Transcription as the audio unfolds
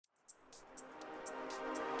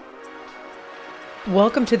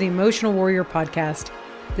Welcome to the Emotional Warrior Podcast.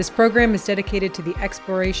 This program is dedicated to the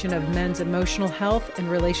exploration of men's emotional health and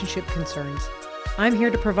relationship concerns. I'm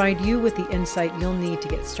here to provide you with the insight you'll need to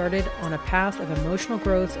get started on a path of emotional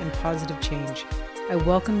growth and positive change. I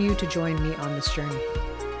welcome you to join me on this journey.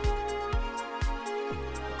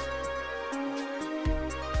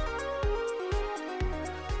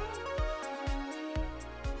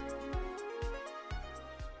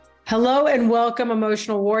 Hello and welcome,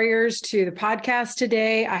 Emotional Warriors, to the podcast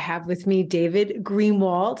today. I have with me David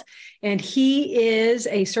Greenwalt, and he is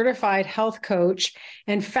a certified health coach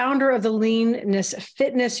and founder of the Leanness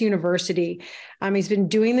Fitness University. He's been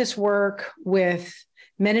doing this work with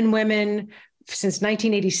men and women since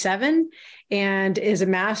 1987 and is a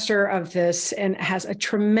master of this and has a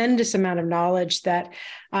tremendous amount of knowledge that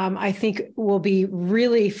I think will be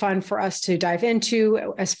really fun for us to dive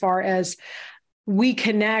into as far as we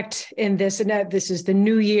connect in this, and that this is the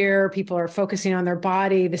new year. People are focusing on their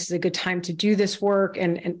body. This is a good time to do this work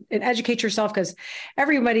and educate yourself, because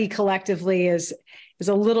everybody collectively is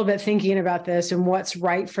a little bit thinking about this and what's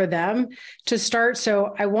right for them to start.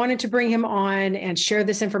 So I wanted to bring him on and share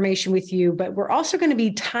this information with you, but we're also going to be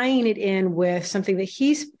tying it in with something that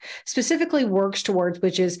he specifically works towards,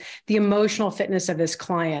 which is the emotional fitness of his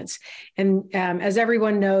clients. And as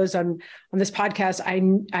everyone knows on this podcast,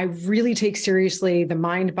 I really take seriously the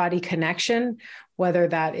mind-body connection, whether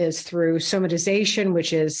that is through somatization,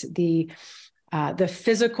 which is the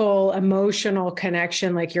physical, emotional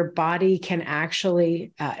connection, like your body can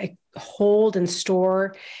actually hold and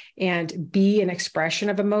store and be an expression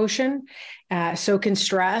of emotion. So can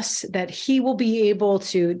stress, that he will be able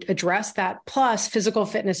to address that, plus physical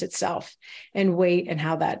fitness itself and weight and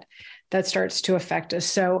how that starts to affect us.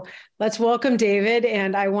 So let's welcome David,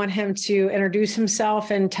 and I want him to introduce himself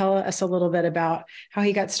and tell us a little bit about how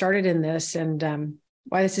he got started in this and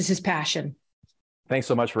why this is his passion. Thanks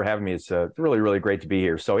so much for having me. It's really, really great to be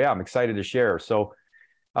here. So I'm excited to share. So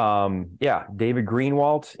David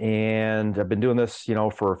Greenwalt, and I've been doing this,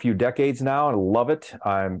 for a few decades now, and I love it.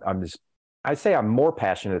 I'd say I'm more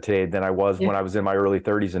passionate today than I was when I was in my early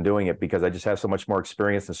 30s and doing it, because I just have so much more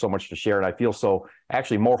experience and so much to share. And I feel so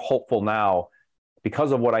actually more hopeful now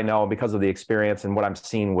because of what I know and because of the experience and what I'm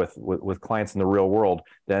seeing with clients in the real world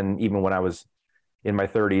than even when I was in my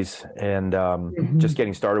 30s and just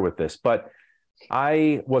getting started with this. But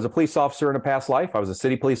I was a police officer in a past life. I was a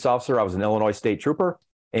city police officer. I was an Illinois state trooper.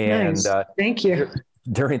 And nice. Thank you.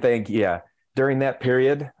 During that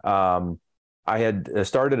period, I had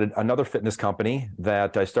started another fitness company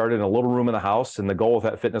that I started in a little room in the house. And the goal of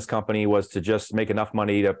that fitness company was to just make enough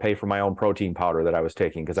money to pay for my own protein powder that I was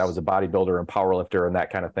taking, because I was a bodybuilder and powerlifter and that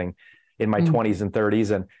kind of thing in my 20s and 30s.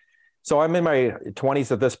 And so I'm in my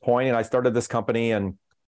 20s at this point, and I started this company. And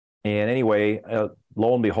anyway,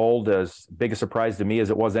 lo and behold, as big a surprise to me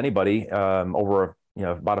as it was anybody, over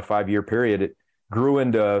about a 5-year period, it grew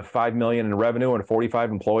into 5 million in revenue and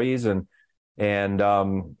 45 employees, and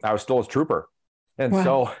I was still a trooper, and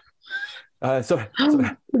wow. so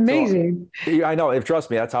amazing. So, I know.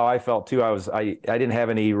 Trust me, that's how I felt too. I didn't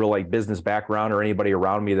have any real business background or anybody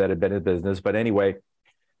around me that had been in business, but anyway.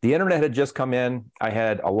 The internet had just come in. I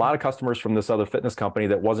had a lot of customers from this other fitness company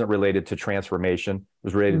that wasn't related to transformation. It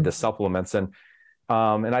was related to supplements. And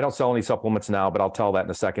I don't sell any supplements now, but I'll tell that in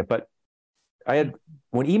a second. But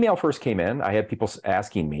when email first came in, I had people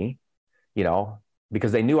asking me,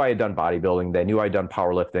 because they knew I had done bodybuilding. They knew I'd done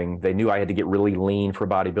powerlifting. They knew I had to get really lean for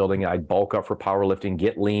bodybuilding. I'd bulk up for powerlifting,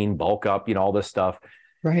 get lean, bulk up, all this stuff.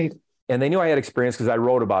 Right. And they knew I had experience because I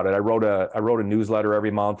wrote about it. I wrote a newsletter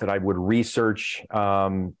every month, and I would research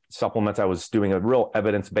supplements. I was doing a real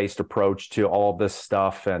evidence-based approach to all of this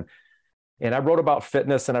stuff. And I wrote about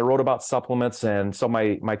fitness, and I wrote about supplements. And so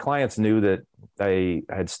my clients knew that I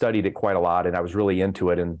had studied it quite a lot, and I was really into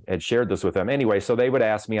it and had shared this with them. Anyway, so they would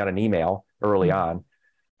ask me on an email early on,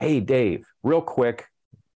 "Hey, Dave, real quick,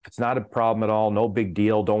 it's not a problem at all, no big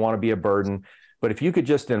deal, don't want to be a burden. But if you could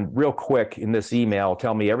just real quick in this email,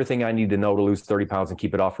 tell me everything I need to know to lose 30 pounds and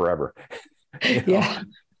keep it off forever." Yeah.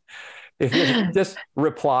 If you just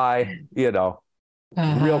reply,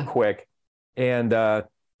 real quick. And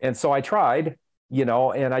so I tried,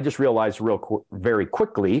 and I just realized very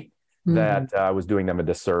quickly that I was doing them a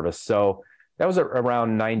disservice. So that was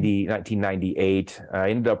around 1998. I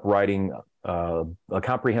ended up writing a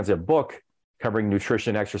comprehensive book covering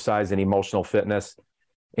nutrition, exercise, and emotional fitness.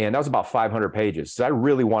 And that was about 500 pages. So I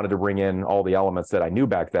really wanted to bring in all the elements that I knew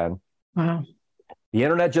back then. Wow. The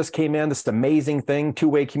internet just came in, this amazing thing,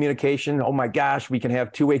 two-way communication. Oh my gosh, we can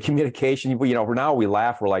have two-way communication. Now we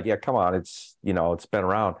laugh. We're like, yeah, come on. It's been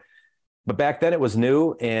around. But back then it was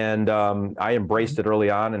new, and I embraced it early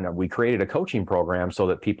on, and we created a coaching program so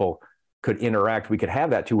that people could interact. We could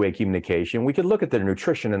have that two-way communication. We could look at their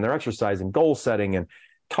nutrition and their exercise and goal setting and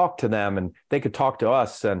talk to them, and they could talk to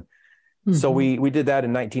us. And so we did that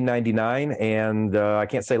in 1999. And I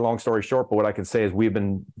can't say long story short, but what I can say is we've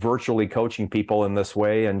been virtually coaching people in this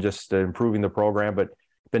way and just improving the program, but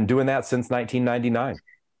been doing that since 1999.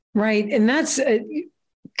 Right. And that's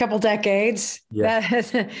couple decades. Yeah.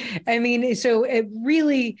 I mean, so it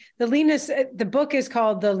really, the leanness, the book is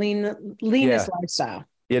called The Leanest Lifestyle.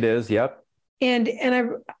 It is. Yep. And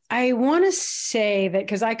I want to say that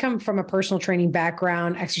because I come from a personal training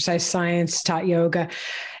background, exercise science, taught yoga,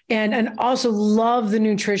 and also love the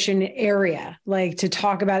nutrition area, like to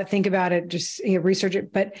talk about it, think about it, just research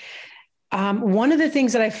it. But one of the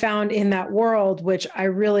things that I found in that world, which I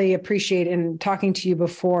really appreciate in talking to you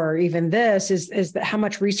before even this, is that how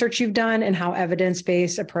much research you've done and how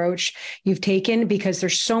evidence-based approach you've taken, because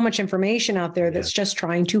there's so much information out there that's just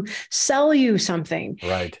trying to sell you something.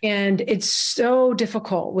 Right. And it's so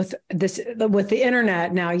difficult with the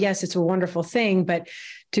internet now. Yes, it's a wonderful thing, but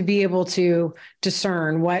to be able to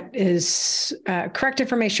discern what is correct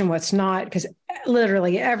information, what's not, because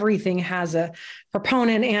literally everything has a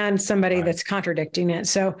proponent and somebody that's contradicting it.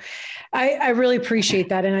 So I really appreciate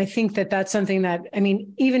that. And I think that that's something that, I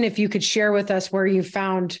mean, even if you could share with us where you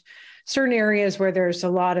found certain areas where there's a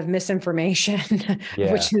lot of misinformation,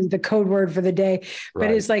 which is the code word for the day, but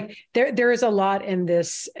it's like there is a lot in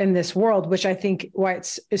this world, which I think why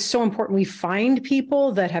it's so important. We find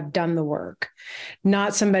people that have done the work,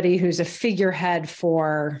 not somebody who's a figurehead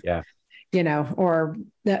for, or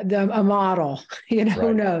a model,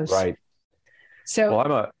 who knows? Right. So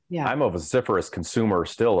I'm a vociferous consumer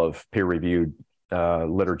still of peer-reviewed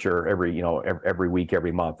literature every week,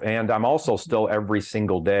 every month. And I'm also still every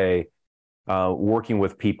single day working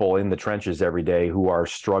with people in the trenches every day who are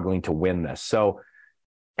struggling to win this. So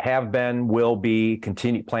have been, will be,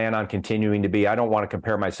 plan on continuing to be. I don't want to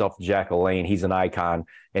compare myself to Jack LaLanne. He's an icon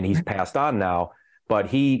and he's passed on now, but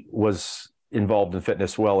he was involved in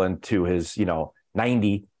fitness well into his,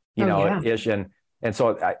 90, ish. And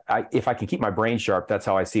so if I can keep my brain sharp, that's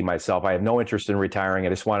how I see myself. I have no interest in retiring. I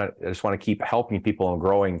just want to keep helping people and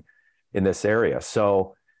growing in this area.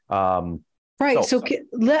 So, right. So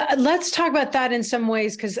let's talk about that in some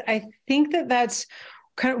ways, because I think that that's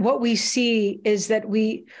kind of what we see is that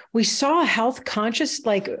we saw health conscious,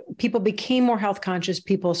 like people became more health conscious.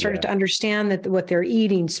 People started to understand that what they're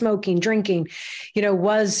eating, smoking, drinking,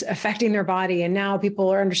 was affecting their body. And now people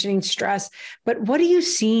are understanding stress. But what are you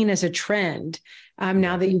seeing as a trend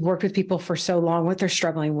now that you've worked with people for so long, what they're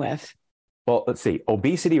struggling with? Well, let's see.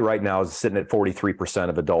 Obesity right now is sitting at 43%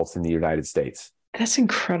 of adults in the United States. That's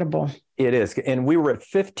incredible. It is. And we were at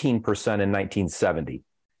 15% in 1970.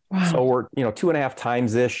 Wow. So we're, 2.5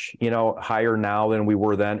 times ish, higher now than we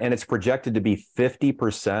were then. And it's projected to be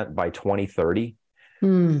 50% by 2030.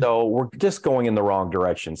 So we're just going in the wrong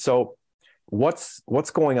direction. So what's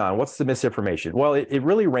going on? What's the misinformation? Well, it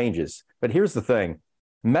really ranges. But here's the thing.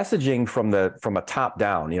 Messaging from a top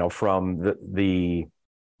down, from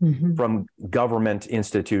from government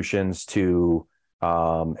institutions to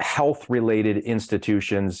health related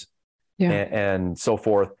institutions and so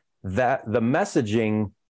forth, that the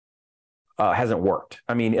messaging hasn't worked.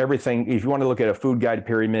 I mean, everything, if you want to look at a food guide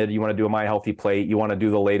pyramid, you want to do a My Healthy Plate, you want to do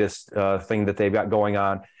the latest thing that they've got going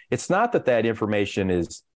on. It's not that information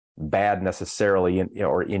is bad necessarily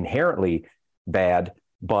or inherently bad,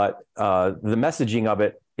 but the messaging of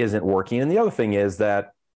it isn't working. And the other thing is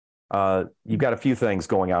that you've got a few things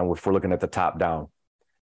going on if we're looking at the top down.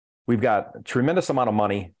 We've got a tremendous amount of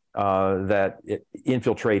money that it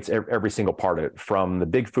infiltrates every single part of it, from the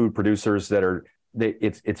big food producers that are,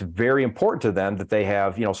 it's very important to them that they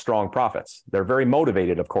have, strong profits. They're very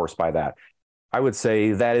motivated, of course, by that. I would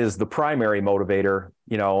say that is the primary motivator,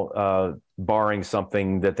 barring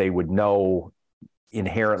something that they would know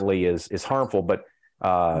inherently is harmful, but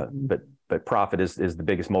profit is the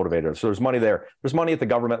biggest motivator. So there's money there. There's money at the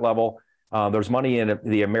government level. There's money in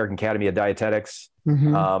the American Academy of Dietetics.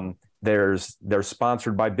 They're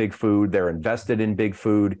sponsored by Big Food. They're invested in Big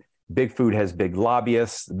Food. Big Food has big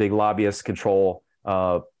lobbyists. Big lobbyists control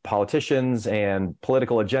politicians and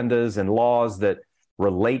political agendas and laws that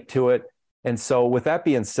relate to it. And so with that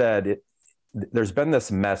being said, there's been this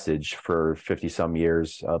message for 50 some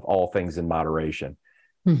years of all things in moderation,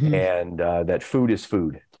 and that food is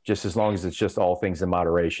food, just as long as it's just all things in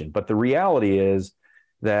moderation. But the reality is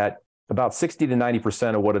that about 60 to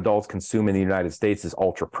 90% of what adults consume in the United States is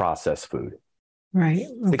ultra processed food. Right.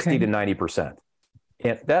 Okay. 60 to 90%.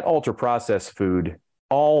 And that ultra processed food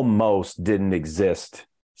almost didn't exist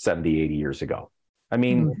 70, 80 years ago. I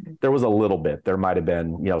mean, there was a little bit. There might have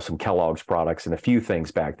been, some Kellogg's products and a few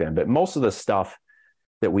things back then, but most of the stuff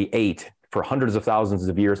that we ate for hundreds of thousands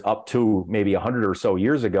of years up to maybe 100 or so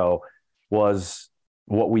years ago was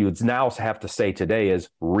what we would now have to say today is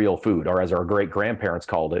real food, or as our great grandparents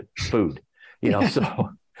called it, food.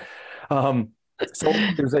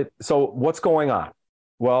 So what's going on?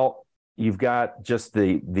 Well, you've got just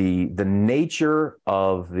the nature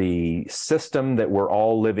of the system that we're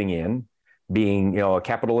all living in, being a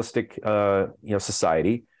capitalistic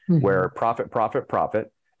society where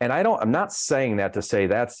profit. And I'm not saying that to say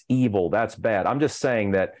that's evil, that's bad. I'm just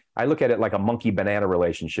saying that I look at it like a monkey banana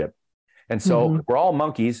relationship. And so we're all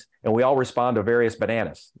monkeys and we all respond to various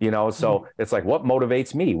bananas, so it's like, what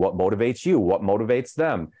motivates me? What motivates you? What motivates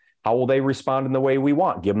them? How will they respond in the way we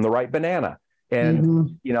want? Give them the right banana.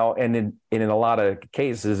 And, and in a lot of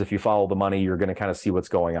cases, if you follow the money, you're going to kind of see what's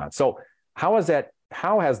going on. So how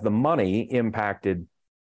has the money impacted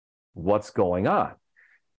what's going on?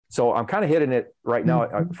 So I'm kind of hitting it right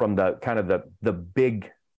now from the kind of the big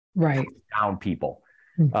down people.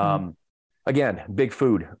 Again, big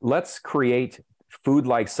food. Let's create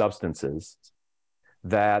food-like substances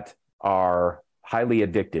that are highly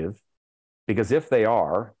addictive, because if they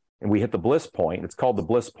are, and we hit the bliss point, it's called the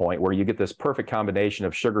bliss point, where you get this perfect combination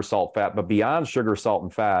of sugar, salt, fat, but beyond sugar, salt,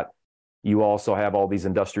 and fat, you also have all these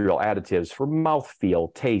industrial additives for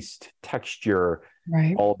mouthfeel, taste, texture,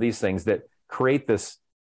 all of these things that create this,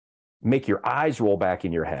 make your eyes roll back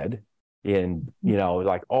in your head in,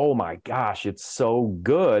 like, oh my gosh, it's so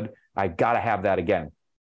good. I got to have that again.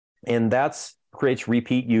 And that's creates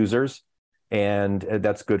repeat users, and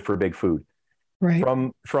that's good for big food. Right.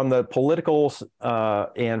 From the politicals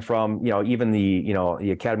and from, even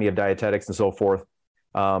the Academy of Dietetics and so forth,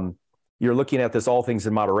 you're looking at this all things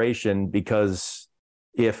in moderation, because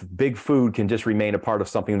if big food can just remain a part of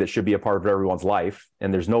something that should be a part of everyone's life,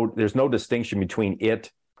 and there's no distinction between it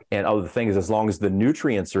and other things, as long as the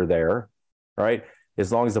nutrients are there, right?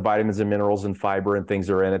 As long as the vitamins and minerals and fiber and things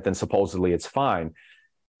are in it, then supposedly it's fine.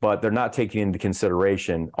 But they're not taking into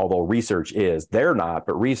consideration, although research is, they're not,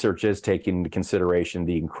 but research is taking into consideration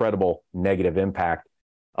the incredible negative impact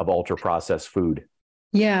of ultra processed food.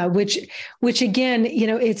 Yeah, which again,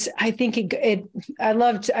 I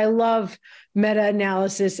love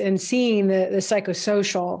meta-analysis and seeing the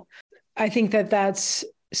psychosocial. I think that's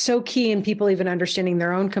so key in people even understanding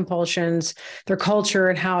their own compulsions, their culture,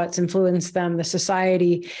 and how it's influenced them, the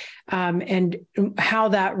society, and how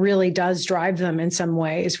that really does drive them in some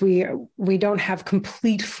ways. We don't have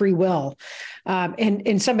complete free will.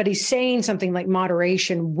 And somebody saying something like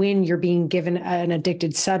moderation when you're being given an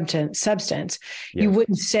addicted substance, yes. You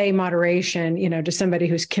wouldn't say moderation, to somebody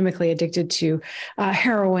who's chemically addicted to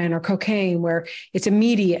heroin or cocaine, where it's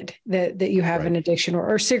immediate that you have an addiction,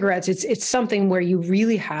 or cigarettes. It's something where you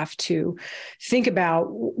really have to think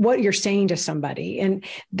about what you're saying to somebody. And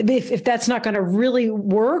if that's not going to really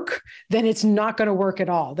work, then it's not going to work at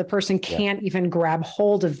all. The person can't even grab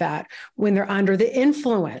hold of that when they're under the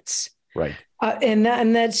influence. Right. And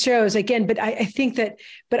that shows again, but I think that,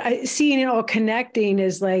 seeing it all connecting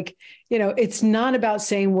is like, it's not about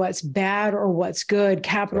saying what's bad or what's good,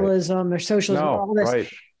 capitalism or socialism, all this.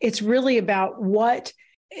 Right. It's really about what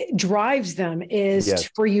drives them is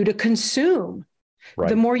for you to consume. Right.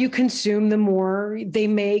 The more you consume, the more they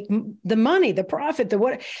make the money, the profit, the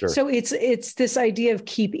what. Sure. So it's this idea of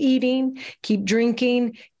keep eating, keep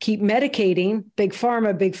drinking, keep medicating, big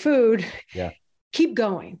pharma, big food, keep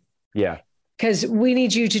going. Yeah. Because we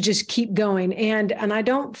need you to just keep going. And I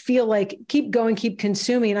don't feel like keep going, keep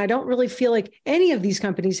consuming. I don't really feel like any of these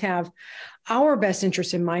companies have our best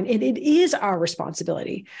interest in mind. And it is our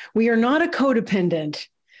responsibility. We are not a codependent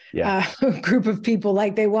group of people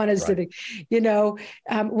like they want us to be.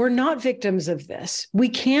 We're not victims of this. We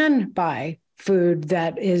can buy food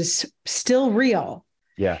that is still real.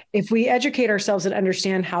 Yeah. If we educate ourselves and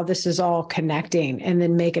understand how this is all connecting, and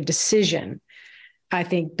then make a decision, I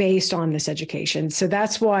think, based on this education. So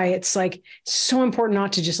that's why it's like so important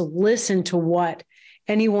not to just listen to what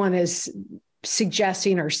anyone is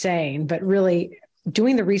suggesting or saying, but really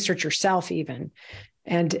doing the research yourself even,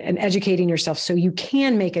 and educating yourself so you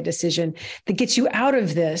can make a decision that gets you out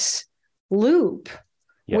of this loop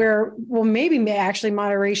where, well, maybe actually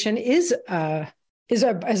moderation is a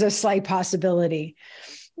slight possibility.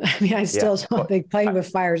 I mean, I still don't think playing with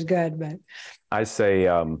fire is good, but I say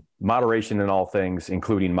moderation in all things,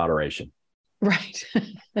 including moderation. Right.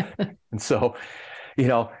 And so,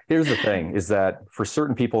 here's the thing is that for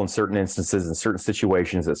certain people in certain instances, in certain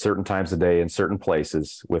situations, at certain times of day, in certain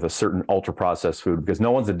places with a certain ultra processed food, because no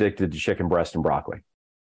one's addicted to chicken breast and broccoli.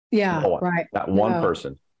 Yeah. No one, right. Not one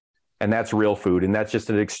person. And that's real food. And that's just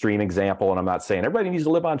an extreme example. And I'm not saying everybody needs to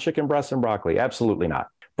live on chicken breasts and broccoli. Absolutely not.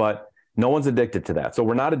 But no one's addicted to that. So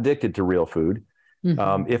we're not addicted to real food.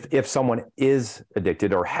 If someone is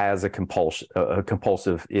addicted or has a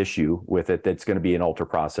compulsive issue with it, that's going to be an ultra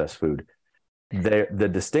processed food. The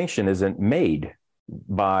distinction isn't made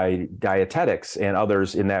by dietetics and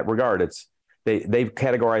others in that regard. They've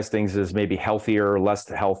categorized things as maybe healthier, less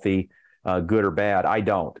healthy, good or bad. I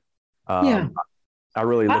don't. I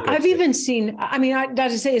really look I've even seen, I mean, I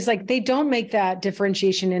got to say, it's like they don't make that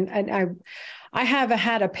differentiation. And I have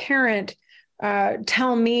had a parent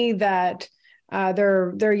tell me that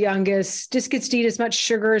their youngest just gets to eat as much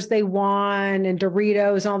sugar as they want and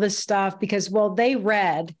Doritos and all this stuff because, well, they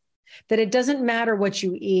read that it doesn't matter what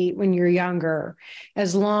you eat when you're younger,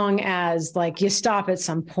 as long as like you stop at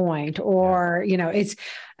some point or, you know,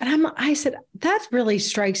 I said, that really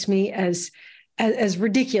strikes me as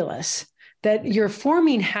ridiculous that you're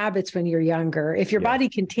forming habits when you're younger, if your body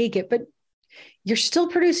can take it, but you're still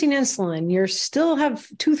producing insulin, you still have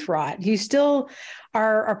tooth rot, you still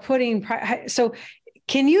are putting, so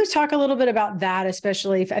can you talk a little bit about that,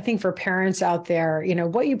 especially if, I think for parents out there, you know,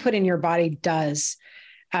 what you put in your body does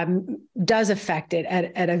affect it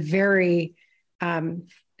at a very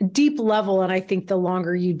deep level. And I think the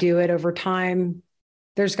longer you do it over time,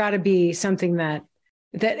 there's got to be something that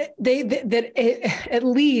at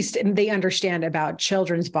least they understand about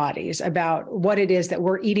children's bodies, about what it is that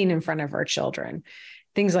we're eating in front of our children,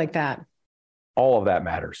 things like that. All of that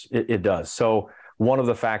matters. It does. So one of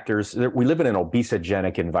the factors, we live in an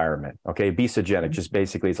obesogenic environment. Okay. Obesogenic, just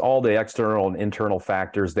basically it's all the external and internal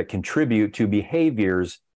factors that contribute to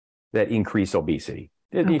behaviors that increase obesity.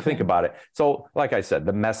 You think about it. So like I said,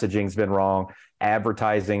 the messaging's been wrong.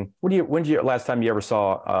 Advertising. When's the last time you ever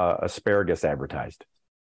saw asparagus advertised?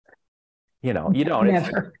 You know, you don't.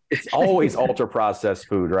 It's always ultra processed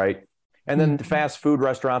food, right? And then fast food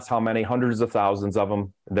restaurants, how many? Hundreds of thousands of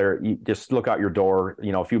them. You just look out your door,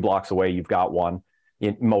 you know, a few blocks away, you've got one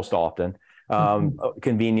most often.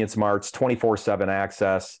 Convenience marts, 24/7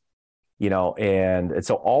 access, you know, and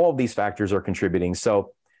so all of these factors are contributing.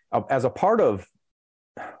 So as a part of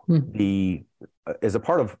the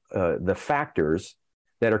factors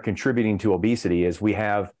that are contributing to obesity is we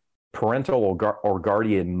have parental or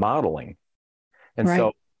guardian modeling. And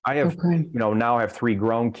so I have, you know, now I have 3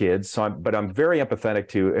 grown kids, but I'm very empathetic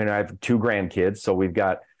to, and I have 2 grandkids. So we've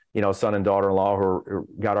got, you know, son and daughter-in-law who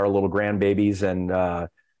got our little grandbabies, and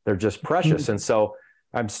they're just precious. And so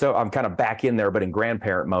I'm kind of back in there, but in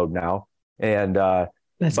grandparent mode now. And,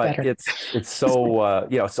 That's but better. it's so,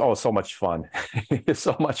 you know, so much fun. It's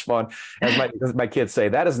so much fun. As my kids say,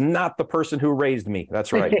 that is not the person who raised me.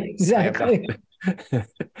 That's right. Exactly.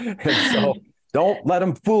 And so don't let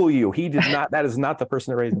him fool you. He did not. That is not the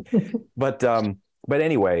person that raised me. But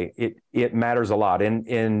anyway, it matters a lot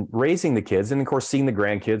in raising the kids, and of course seeing the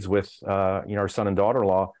grandkids with you know, our son and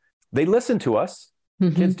daughter-in-law. They listen to us.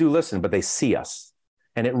 Kids do listen, but they see us,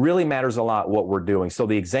 and it really matters a lot what we're doing. So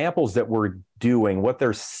the examples that we're doing, what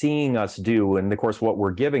they're seeing us do, and of course what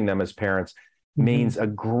we're giving them as parents means a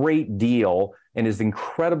great deal and is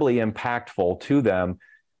incredibly impactful to them.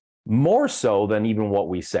 More so than even what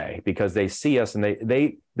we say, because they see us and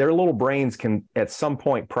their little brains can at some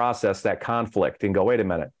point process that conflict and go, wait a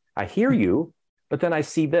minute, I hear you, but then I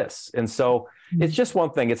see this. And so it's just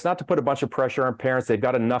one thing. It's not to put a bunch of pressure on parents. They've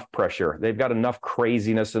got enough pressure. They've got enough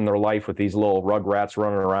craziness in their life with these little rugrats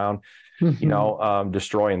running around, you know,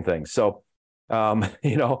 destroying things. So,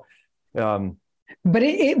 you know, but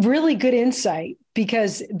it really good insight,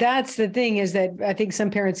 because that's the thing, is that I think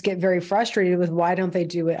some parents get very frustrated with, why don't they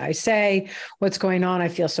do what I say? What's going on? I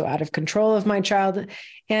feel so out of control of my child.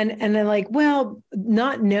 And then like, well,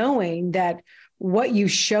 not knowing that what you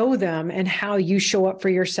show them and how you show up for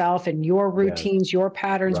yourself and your routines, your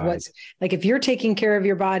patterns, what's like, if you're taking care of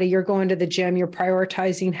your body, you're going to the gym, you're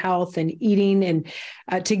prioritizing health and eating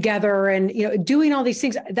and together and, you know, doing all these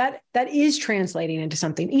things, that is translating into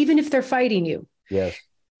something, even if they're fighting you. Yes.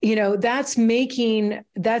 You know, that's making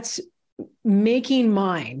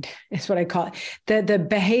mind is what I call it. The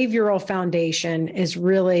behavioral foundation is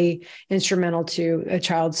really instrumental to a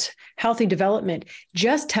child's healthy development.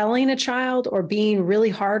 Just telling a child or being really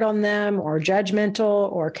hard on them or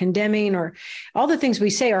judgmental or condemning or all the things we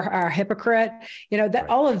say are hypocrite, you know, that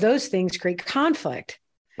all of those things create conflict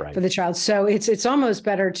for the child. So it's almost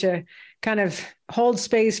better to kind of hold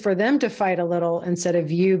space for them to fight a little instead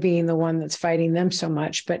of you being the one that's fighting them so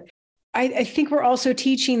much. But I think we're also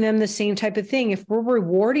teaching them the same type of thing. If we're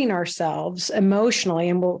rewarding ourselves emotionally,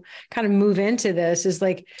 and we'll kind of move into this, is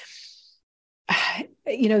like,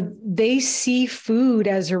 you know, they see food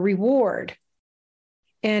as a reward.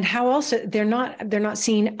 And how else they're not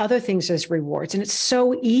seeing other things as rewards. And it's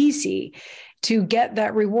so easy to get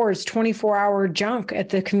that rewards, 24-hour junk at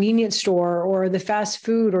the convenience store or the fast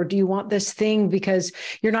food, or do you want this thing because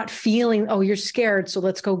you're not feeling, oh, you're scared, so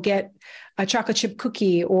let's go get a chocolate chip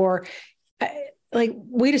cookie, or like,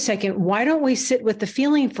 wait a second, why don't we sit with the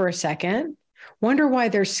feeling for a second? Wonder why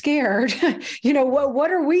they're scared.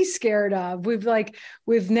 What are we scared of?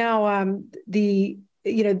 We've now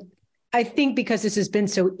I think because this has been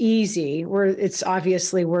so easy,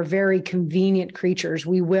 we're very convenient creatures.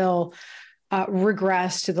 We will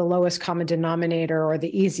regress to the lowest common denominator or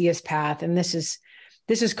the easiest path. And this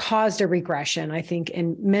has caused a regression, I think,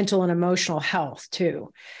 in mental and emotional health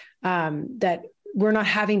too, that we're not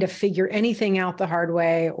having to figure anything out the hard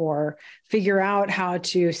way or figure out how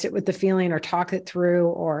to sit with the feeling or talk it through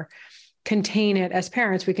or contain it. As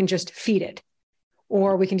parents, we can just feed it,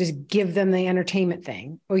 or we can just give them the entertainment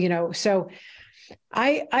thing. So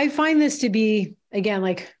I find this to be, again,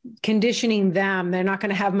 like conditioning them. They're not going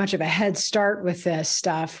to have much of a head start with this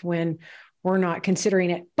stuff when we're not considering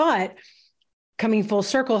it. But coming full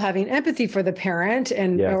circle, having empathy for the parent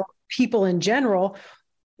and or people in general,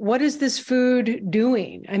 what is this food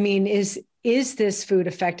doing? I mean, is this food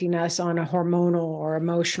affecting us on a hormonal or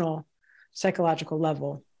emotional, psychological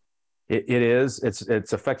level? It is.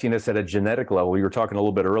 It's affecting us at a genetic level. We were talking a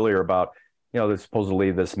little bit earlier about,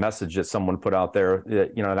 supposedly this message that someone put out there,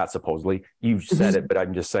 not supposedly, you said it, but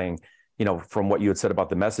I'm just saying, from what you had said about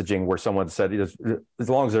the messaging, where someone said, as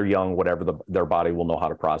long as they're young, whatever, their body will know how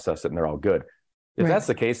to process it and they're all good. If that's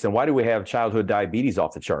the case, then why do we have childhood diabetes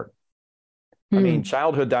off the chart? I mean,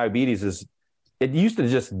 childhood diabetes it used to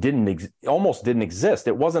just almost didn't exist.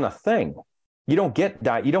 It wasn't a thing. You don't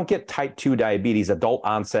get type 2 diabetes, adult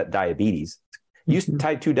onset diabetes.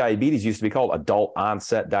 Type 2 diabetes used to be called adult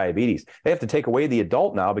onset diabetes. They have to take away the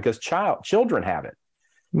adult now because children have it.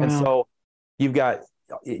 Wow. And so you've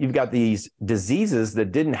got these diseases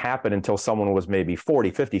that didn't happen until someone was maybe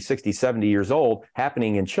 40, 50, 60, 70 years old,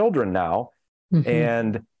 happening in children now.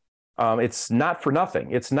 And it's not for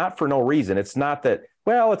nothing. It's not for no reason. It's not that,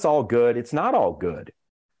 well, it's all good. It's not all good.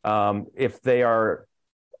 If they are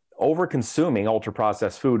over-consuming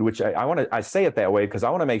ultra-processed food, which I say it that way because I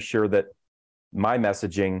want to make sure that my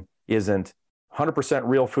messaging isn't 100%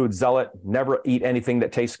 real food zealot, never eat anything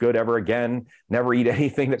that tastes good ever again, never eat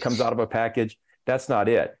anything that comes out of a package. That's not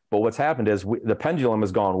it. But what's happened is the pendulum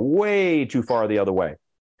has gone way too far the other way.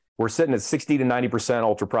 We're sitting at 60 to 90%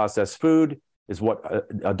 ultra-processed food is what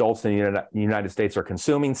adults in the United States are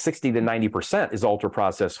consuming. 60 to 90% is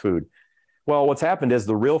ultra-processed food. Well, what's happened is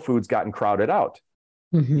the real food's gotten crowded out.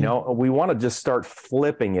 We want to just start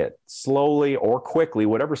flipping it slowly or quickly,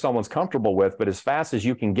 whatever someone's comfortable with, but as fast as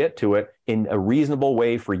you can get to it in a reasonable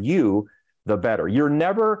way for you, the better. You're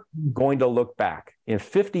never going to look back in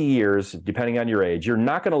 50 years, depending on your age. You're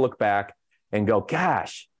not going to look back and go,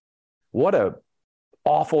 gosh, what a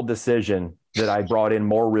awful decision that I brought in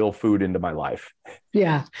more real food into my life.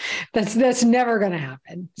 Yeah, that's never going to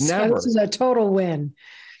happen. Never. So this is a total win.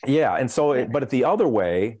 Yeah. And so, but the other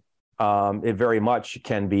way, it very much it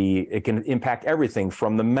can impact everything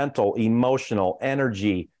from the mental, emotional,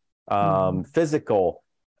 energy, physical,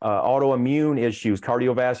 autoimmune issues,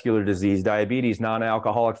 cardiovascular disease, diabetes,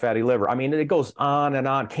 non-alcoholic fatty liver. I mean, it goes on and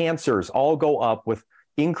on. Cancers all go up with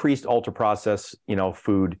increased ultra-processed,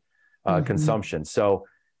 food consumption. So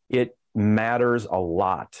it matters a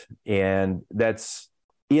lot. And that's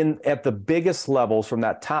at the biggest levels from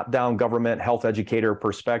that top-down government health educator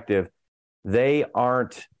perspective, they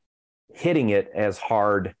aren't hitting it as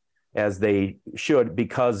hard as they should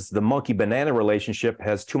because the monkey banana relationship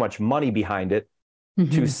has too much money behind it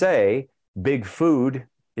to say big food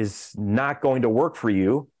is not going to work for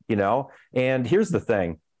you, And here's the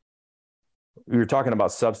thing. We were talking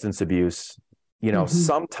about substance abuse,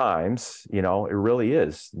 sometimes, it really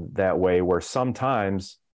is that way where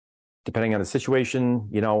sometimes, depending on the situation,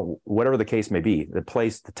 whatever the case may be, the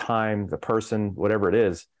place, the time, the person, whatever it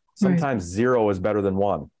is, sometimes zero is better than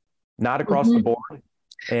one. Not across the board.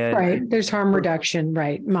 And there's harm reduction,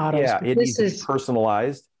 models. Yeah, it needs to be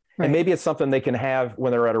personalized. And maybe it's something they can have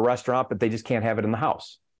when they're at a restaurant, but they just can't have it in the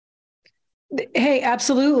house. Hey,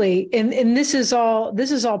 absolutely. And this is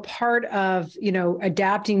all part of,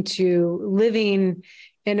 adapting to living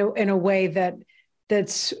in a way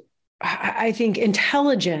that's I think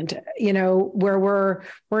intelligent, where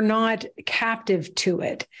we're not captive to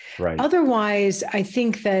it. Right. Otherwise, I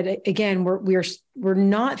think that again, we're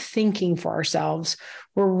not thinking for ourselves.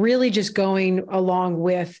 We're really just going along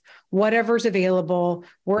with whatever's available.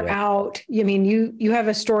 We're out. I mean, you have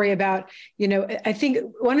a story about, I think,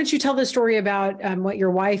 why don't you tell the story about what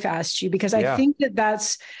your wife asked you? Because I think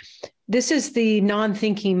this is the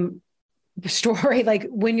non-thinking story. Like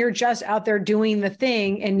when you're just out there doing the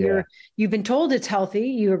thing and you've been told it's healthy,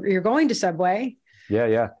 you're going to Subway.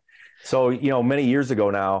 Yeah. So, many years ago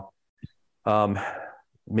now,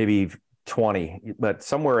 maybe 20, but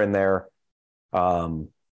somewhere in there,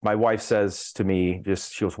 my wife says to me,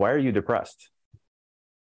 she goes, "Why are you depressed?"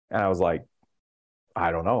 And I was like,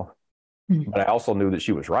 I don't know. But I also knew that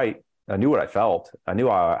she was right. I knew what I felt. I knew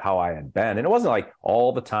how I had been. And it wasn't like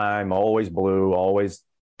all the time, always blue, always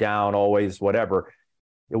down, always whatever.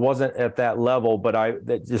 It wasn't at that level, but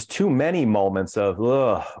just too many moments of,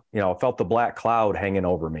 felt the black cloud hanging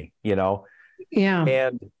over me, Yeah.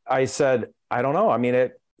 And I said, I don't know. I mean,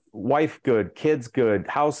 wife good, kids good,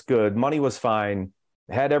 house good, money was fine,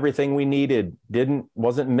 had everything we needed,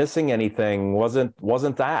 wasn't missing anything,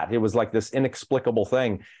 wasn't that. It was like this inexplicable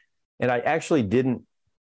thing. And I actually didn't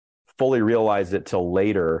fully realize it till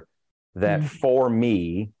later that for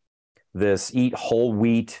me, this eat whole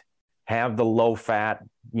wheat, have the low fat,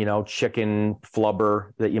 chicken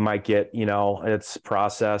flubber that you might get, it's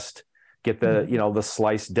processed, get the, the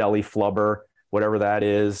sliced deli flubber, whatever that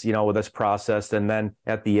is, that's processed. And then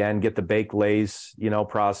at the end, get the baked Lay's,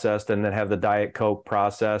 processed, and then have the Diet Coke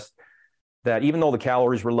processed. That even though the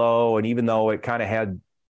calories were low, and even though it kind of had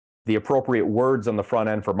the appropriate words on the front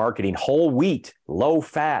end for marketing, whole wheat, low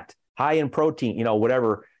fat, high in protein,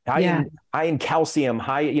 whatever, high in calcium,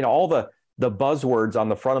 high, all the buzzwords on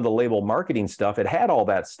the front of the label marketing stuff, it had all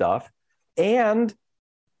that stuff. And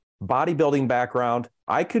bodybuilding background,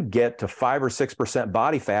 I could get to 5 or 6%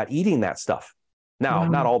 body fat eating that stuff. Now,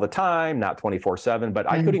 not all the time, not 24/7, but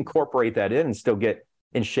I could incorporate that in and still get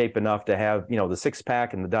in shape enough to have, the six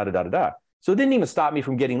pack and the da-da-da-da-da. So it didn't even stop me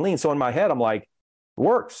from getting lean. So in my head, I'm like, it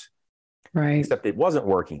works. Right. Except it wasn't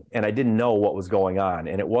working. And I didn't know what was going on.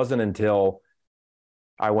 And it wasn't until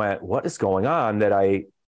I went, what is going on, that I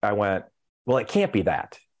went, well, it can't be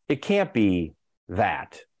that. It can't be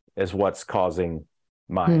that is what's causing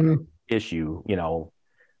my issue,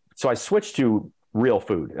 So I switched to real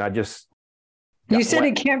food. And I just... You said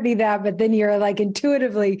it can't be that, but then you're like,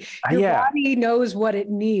 intuitively, your body knows what it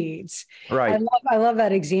needs. Right. I love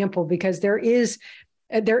that example, because there is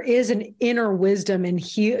an inner wisdom, and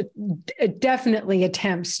he definitely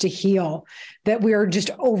attempts to heal that we are just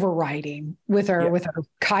overriding with our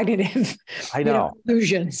cognitive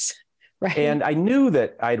illusions. Right. And I knew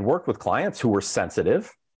that I'd worked with clients who were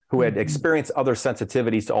sensitive, who had experienced other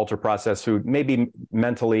sensitivities to ultra processed food, maybe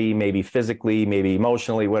mentally, maybe physically, maybe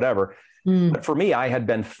emotionally, whatever. But for me, I had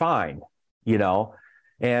been fine,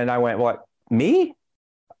 and I went, what, me?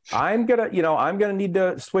 I'm going to need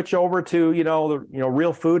to switch over to,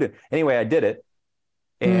 real food. And anyway, I did it.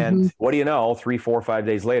 And what do you know, 3, 4, 5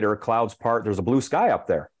 days later, clouds part, there's a blue sky up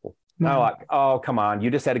there. I'm like, oh, come on.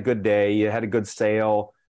 You just had a good day. You had a good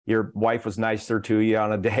sale. Your wife was nicer to you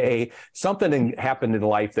on a day. Something happened in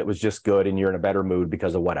life that was just good, and you're in a better mood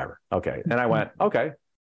because of whatever. Okay. And I went, okay,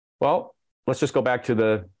 well, let's just go back to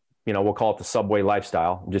the, we'll call it the Subway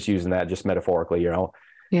lifestyle. I'm just using that just metaphorically,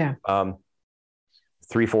 Yeah.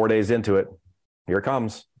 3, 4 days into it, here it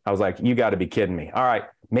comes. I was like, you got to be kidding me. All right,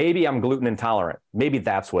 maybe I'm gluten intolerant. Maybe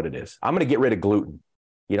that's what it is. I'm going to get rid of gluten.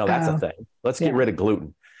 That's a thing. Let's get rid of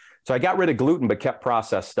gluten. So I got rid of gluten, but kept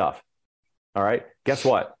processed stuff. All right. Guess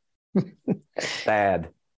what? Sad,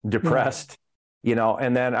 depressed,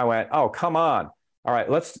 and then I went, oh, come on. All right,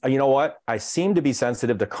 you know what? I seem to be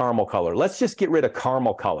sensitive to caramel color. Let's just get rid of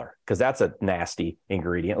caramel color, because that's a nasty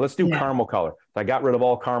ingredient. Let's do caramel color. So I got rid of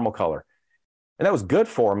all caramel color. And that was good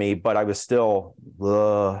for me, but I was still,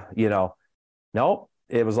 nope.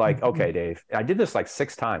 It was like, okay, Dave, I did this like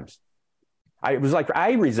 6 times. I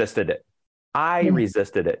resisted it. I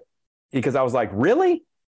resisted it because I was like, really?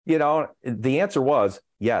 The answer was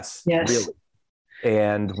yes, really.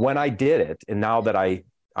 And when I did it, and now that I'm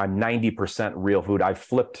 90% real food, I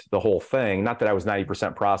flipped the whole thing. Not that I was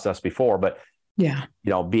 90% processed before, but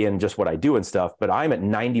being just what I do and stuff, but I'm at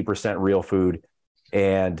 90% real food.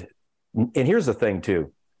 And here's the thing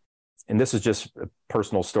too, and this is just a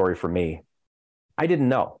personal story for me. I didn't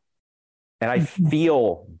know. And I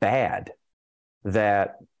feel bad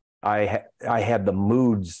that I had the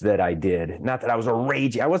moods that I did. Not that I was a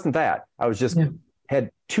raging. I wasn't that. I was just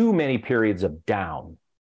had too many periods of down,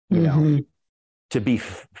 to be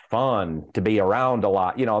fun, to be around a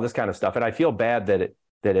lot, this kind of stuff. And I feel bad that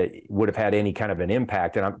it would have had any kind of an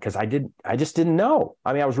impact. And because I just didn't know.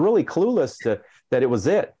 I mean, I was really clueless that it was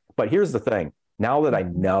it. But here's the thing. Now that I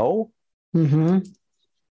know,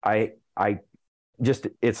 I just,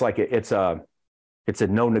 it's like, it's a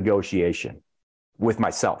no negotiation with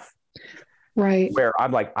myself. Right. Where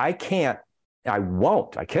I'm like, I could,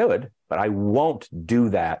 but I won't do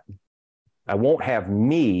that. I won't have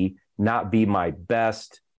me not be my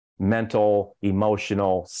best mental,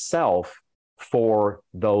 emotional self for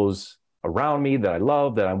those around me that I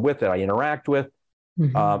love, that I'm with, that I interact with.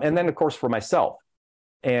 And then, of course, for myself.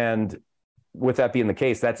 And with that being the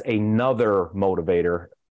case, that's another motivator,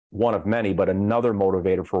 one of many, but another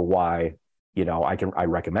motivator for why, I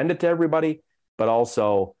recommend it to everybody, but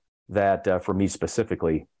also that for me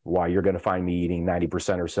specifically, why you're going to find me eating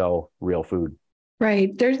 90% or so real food.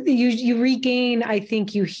 Right. You regain, I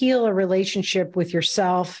think you heal a relationship with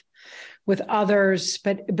yourself, with others,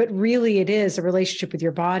 but really it is a relationship with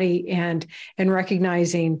your body and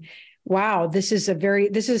recognizing, wow, this is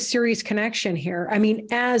a serious connection here. I mean,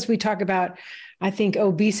 as we talk about, I think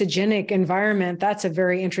obesogenic environment, that's a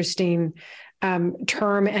very interesting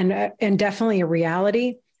term and definitely a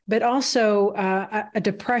reality, but also a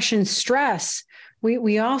depression stress.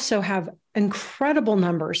 We also have incredible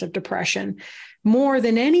numbers of depression, more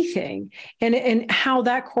than anything, and how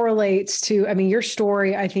that correlates to, I mean, your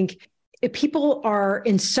story, I think if people are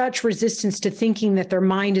in such resistance to thinking that their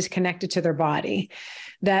mind is connected to their body,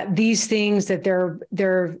 that these things that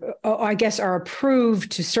they're I guess are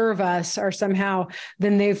approved to serve us are somehow,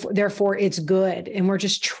 then therefore it's good. And we're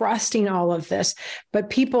just trusting all of this.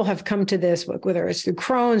 But people have come to this, whether it's through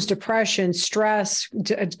Crohn's, depression, stress,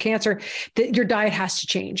 cancer, that your diet has to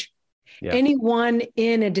change. Yeah. Anyone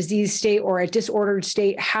in a disease state or a disordered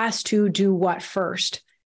state has to do what first?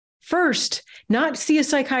 First, not see a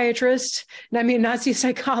psychiatrist. I mean, not see a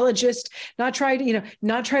psychologist, not try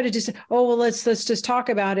to just, let's just talk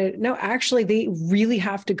about it. No, actually, they really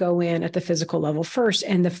have to go in at the physical level first.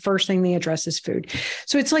 And the first thing they address is food.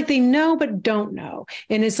 So it's like they know, but don't know.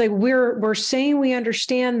 And it's like, we're saying we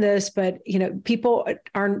understand this, but, people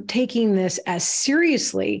aren't taking this as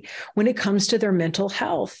seriously when it comes to their mental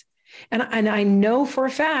health. And I know for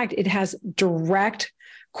a fact it has direct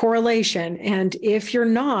correlation. And if you're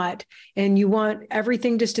not, and you want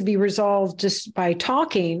everything just to be resolved just by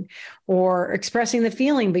talking or expressing the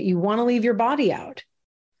feeling, but you want to leave your body out,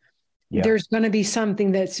 there's going to be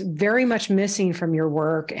something that's very much missing from your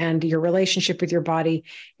work, and your relationship with your body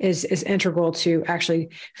is integral to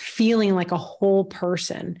actually feeling like a whole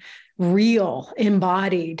person, real,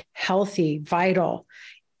 embodied, healthy, vital,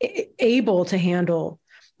 able to handle.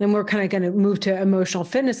 And we're kind of going to move to emotional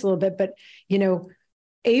fitness a little bit, but,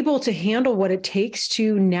 able to handle what it takes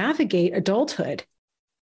to navigate adulthood.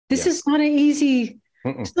 This is not an easy,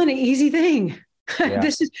 it's not an easy thing. Yeah.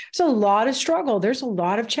 It's a lot of struggle. There's a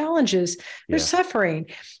lot of challenges. There's suffering,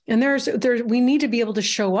 and we need to be able to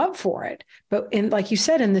show up for it. But like you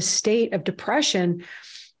said, in the state of depression,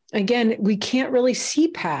 again, we can't really see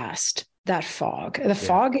past that fog. The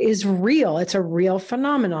fog is real. It's a real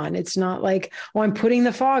phenomenon. It's not like, I'm putting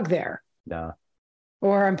the fog there. No.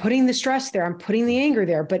 Or I'm putting the stress there, I'm putting the anger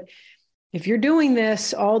there. But if you're doing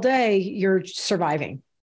this all day, you're surviving.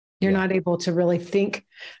 You're not able to really think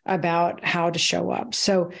about how to show up.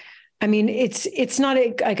 So, I mean, it's not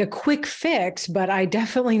like a quick fix, but I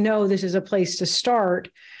definitely know this is a place to start.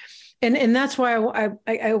 And that's why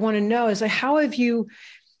I want to know is like, how have you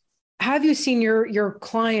seen your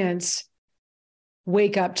clients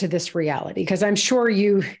wake up to this reality? Because I'm sure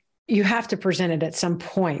you have to present it at some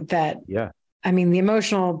point that, I mean, the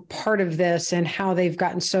emotional part of this and how they've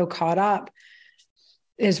gotten so caught up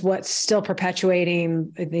is what's still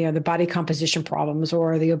perpetuating, the body composition problems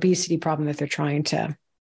or the obesity problem that they're trying to,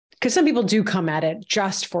 because some people do come at it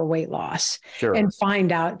just for weight loss and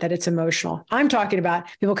find out that it's emotional. I'm talking about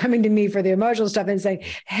people coming to me for the emotional stuff and saying,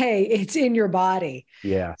 hey, it's in your body.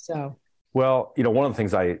 Yeah. So, well, one of the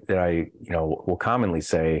things that I will commonly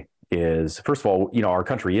say is, first of all, our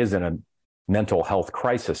country is in a mental health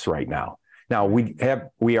crisis right now. Now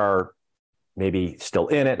we are maybe still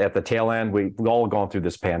in it at the tail end. We've all gone through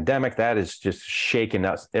this pandemic that is just shaking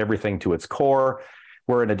us, everything to its core.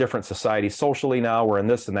 We're in a different society socially now. We're in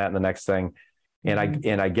this and that and the next thing. And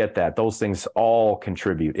I get that. Those things all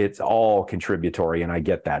contribute. It's all contributory. And I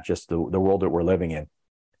get that, just the world that we're living in.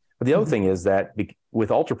 But the other thing is that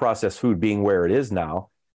with ultra processed food being where it is now,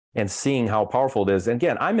 and seeing how powerful it is. And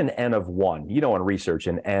again, I'm an N of one, in research,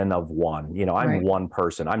 an N of one, I'm one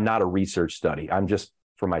person. I'm not a research study. I'm just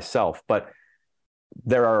for myself. But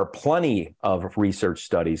there are plenty of research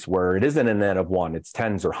studies where it isn't an N of one, it's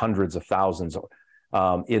tens or hundreds of thousands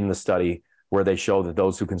in the study where they show that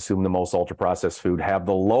those who consume the most ultra-processed food have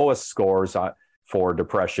the lowest scores for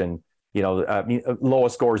depression.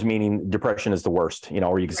 Lowest scores meaning depression is the worst,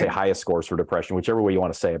 or you can say highest scores for depression, whichever way you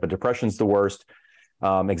want to say it. But depression's the worst,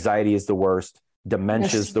 anxiety is the worst,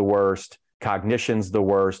 dementia is the worst, cognition's the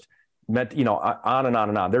worst, on and on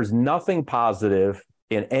and on. There's nothing positive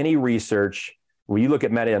in any research. When you look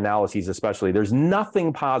at meta-analyses especially, there's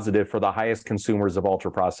nothing positive for the highest consumers of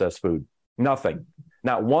ultra-processed food. Nothing.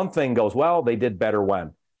 Not one thing goes, well, they did better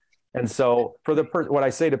when. And so what I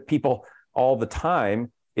say to people all the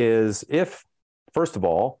time is if, first of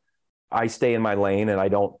all, I stay in my lane and I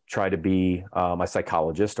don't try to be a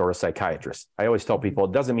psychologist or a psychiatrist. I always tell people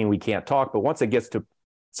it doesn't mean we can't talk, but once it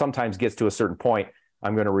sometimes gets to a certain point,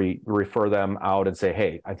 I'm going to refer them out and say,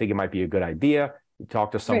 hey, I think it might be a good idea. You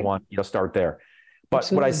talk to someone, start there. But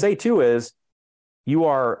Absolutely. What I say too is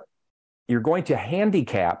you're going to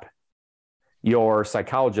handicap your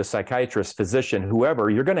psychologist, psychiatrist, physician, whoever.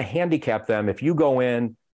 You're going to handicap them if you go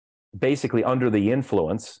in basically under the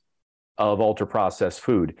influence of ultra-processed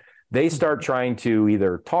food. They start trying to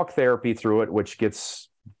either talk therapy through it, which it's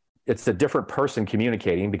a different person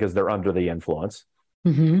communicating because they're under the influence.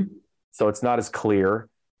 Mm-hmm. So it's not as clear.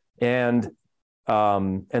 And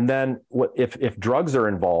then if drugs are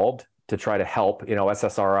involved to try to help,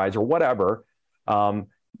 SSRIs or whatever,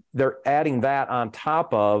 they're adding that on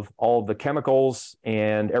top of all the chemicals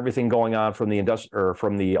and everything going on from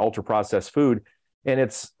the ultra-processed food. And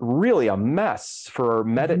it's really a mess for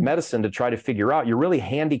medicine to try to figure out. You're really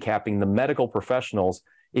handicapping the medical professionals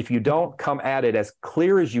if you don't come at it as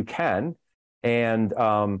clear as you can, and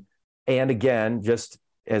again, just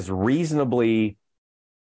as reasonably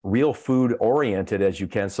real food oriented as you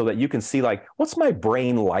can, so that you can see, like, what's my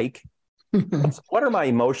brain like? What are my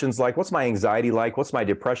emotions like? What's my anxiety like? What's my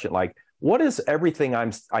depression like? What is everything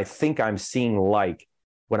I think I'm seeing like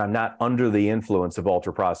when I'm not under the influence of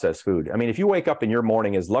ultra-processed food? I mean, if you wake up in your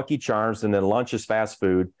morning as Lucky Charms, and then lunch is fast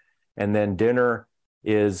food, and then dinner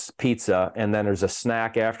is pizza, and then there's a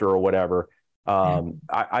snack after or whatever,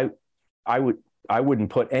 I wouldn't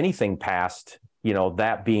put anything past,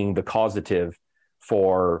 that being the causative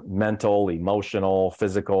for mental, emotional,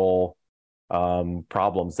 physical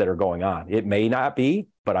problems that are going on. It may not be,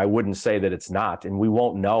 but I wouldn't say that it's not, and we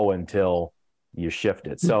won't know until you shift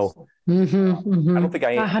it. So I don't think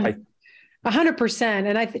 100%.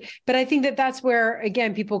 And but I think that that's where,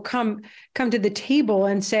 again, people come to the table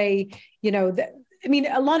and say,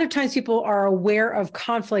 a lot of times people are aware of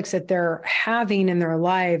conflicts that they're having in their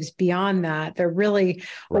lives. Beyond that, they're really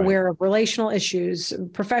aware of relational issues,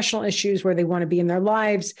 professional issues where they want to be in their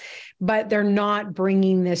lives, but they're not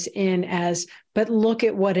bringing this in but look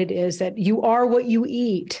at what it is, that you are what you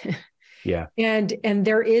eat. Yeah. And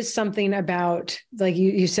there is something about, like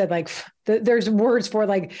you said, like there's words for,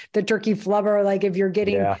 like, the turkey flubber, like if you're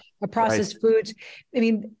getting a processed foods,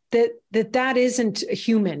 that isn't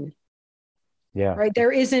human. Yeah. Right.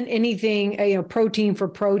 There isn't anything, protein for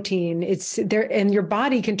protein. It's there, and your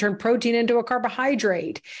body can turn protein into a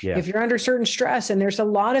carbohydrate if you're under certain stress. And there's a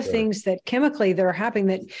lot of things that chemically that are happening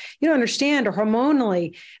that you don't understand, or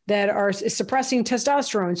hormonally, that are suppressing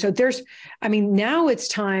testosterone. So now it's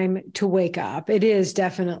time to wake up. It is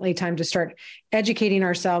definitely time to start educating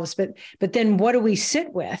ourselves. But then what do we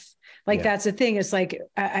sit with? Like, that's the thing. It's like,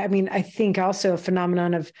 I think also a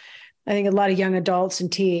phenomenon of, I think a lot of young adults and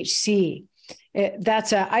THC.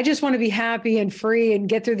 I just want to be happy and free and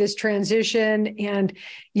get through this transition. And,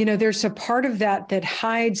 there's a part of that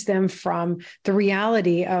hides them from the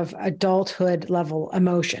reality of adulthood level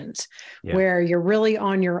emotions, where you're really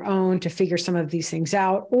on your own to figure some of these things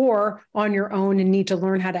out, or on your own and need to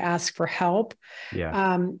learn how to ask for help.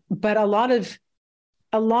 But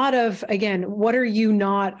a lot of, again, what are you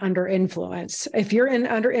not under influence? If you're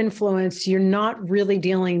under influence, you're not really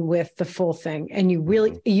dealing with the full thing. And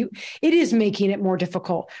it is making it more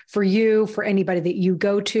difficult for you, for anybody that you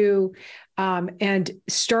go to, and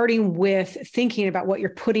starting with thinking about what you're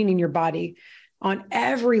putting in your body on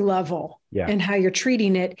every level and how you're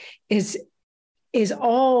treating it is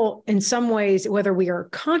all, in some ways, whether we are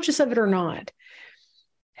conscious of it or not,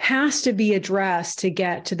 has to be addressed to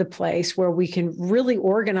get to the place where we can really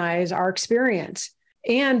organize our experience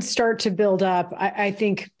and start to build up. I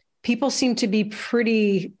think people seem to be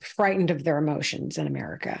pretty frightened of their emotions in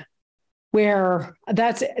America, where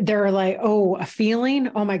they're like, oh, a feeling.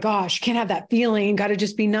 Oh my gosh, can't have that feeling. Got to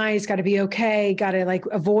just be nice. Got to be okay. Got to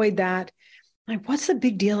avoid that. Like, what's the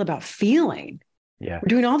big deal about feeling? Yeah. We're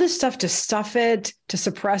doing all this stuff to stuff it, to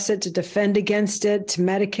suppress it, to defend against it, to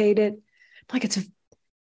medicate it. Like, it's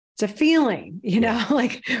It's a feeling,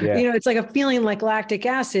 like, it's like a feeling like lactic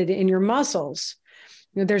acid in your muscles.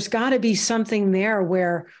 There's got to be something there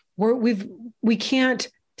where we can't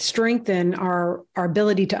strengthen our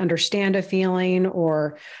ability to understand a feeling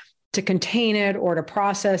or to contain it or to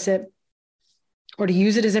process it or to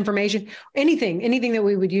use it as information, anything that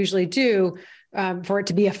we would usually do for it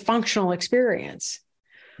to be a functional experience.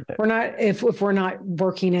 We're not, if we're not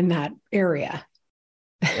working in that area.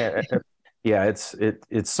 Yeah,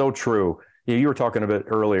 it's so true. You were talking a bit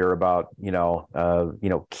earlier about,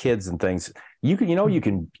 kids and things. You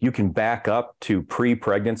can back up to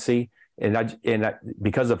pre-pregnancy and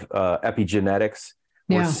because of epigenetics,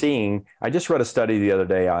 we're seeing, I just read a study the other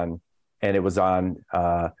day and it was on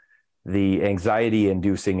the anxiety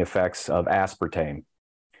inducing effects of aspartame.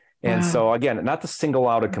 And so again, not to single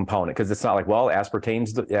out a component, because it's not like, well,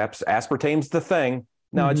 aspartame's the thing.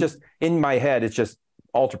 No, it's just in my head, it's just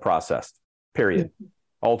ultra processed, period.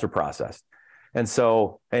 Ultra processed. And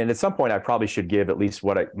at some point I probably should give at least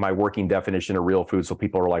my working definition of real food. So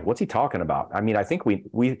people are like, what's he talking about? I mean, I think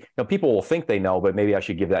we people will think they know, but maybe I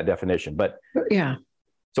should give that definition. But yeah.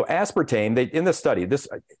 So aspartame, in the study,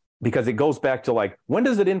 because it goes back to like, when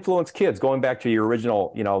does it influence kids? Going back to your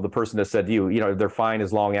original, the person that said to you, they're fine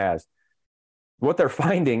as long as. What they're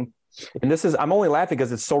finding, and I'm only laughing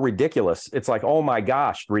because it's so ridiculous. It's like, oh my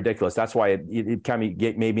gosh, ridiculous. That's why it kind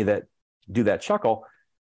of made me do that chuckle.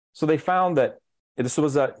 So they found that this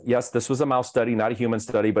was a mouse study, not a human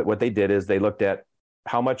study, but what they did is they looked at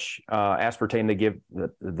how much aspartame they give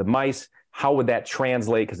the mice. How would that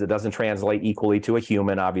translate? Because it doesn't translate equally to a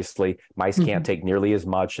human, obviously. Mice can't take nearly as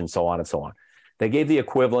much, and so on and so on. They gave the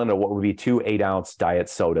equivalent of what would be 2 8-ounce diet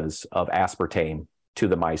sodas of aspartame to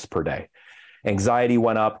the mice per day. Anxiety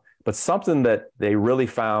went up, but something that they really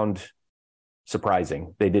found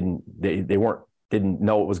surprising, they didn't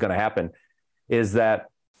know it was going to happen, is that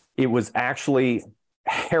it was actually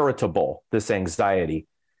heritable, this anxiety,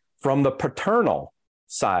 from the paternal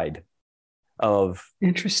side of.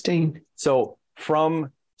 Interesting. So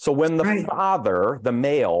when the father, the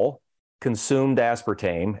male, consumed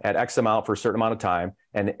aspartame at X amount for a certain amount of time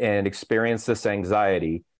and experienced this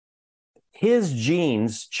anxiety, his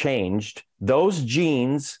genes changed. Those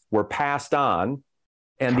genes were passed on,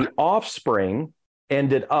 and the offspring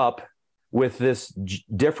ended up with this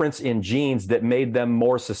difference in genes that made them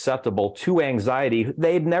more susceptible to anxiety.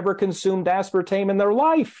 They'd never consumed aspartame in their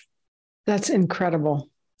life. That's incredible.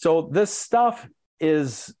 So this stuff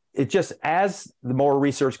as the more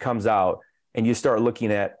research comes out and you start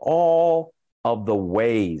looking at all of the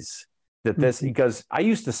ways that because I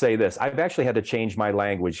used to say this, I've actually had to change my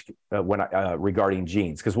language regarding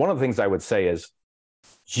genes. Because one of the things I would say is,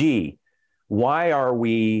 why are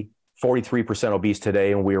we 43% obese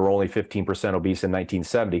today and we were only 15% obese in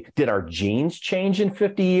 1970? Did our genes change in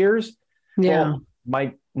 50 years? Yeah. Well,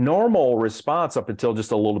 my normal response up until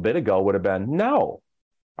just a little bit ago would have been, no.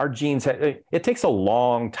 Our genes, it takes a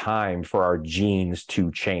long time for our genes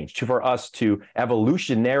to change, for us to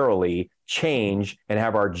evolutionarily change and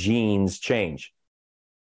have our genes change.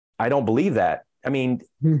 I don't believe that. I mean,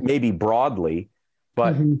 maybe broadly,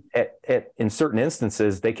 but in certain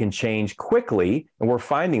instances, they can change quickly. And we're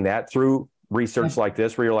finding that through research like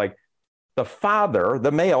this, where you're like, the father,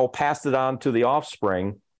 the male, passed it on to the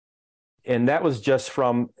offspring. And that was just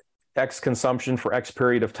from X consumption for X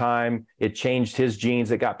period of time. It changed his genes.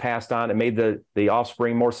 It got passed on. It made the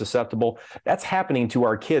offspring more susceptible. That's happening to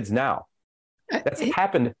our kids now. That's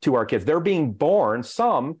happened to our kids. They're being born,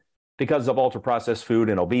 some because of ultra-processed food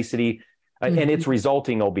and obesity, and it's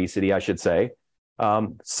resulting obesity, I should say.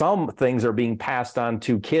 Some things are being passed on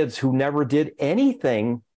to kids who never did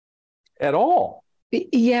anything at all.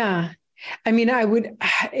 Yeah. I mean,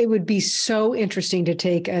 it would be so interesting to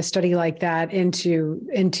take a study like that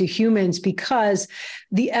into humans, because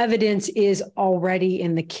the evidence is already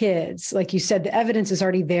in the kids. Like you said, the evidence is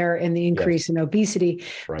already there in the increase in obesity,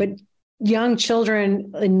 but young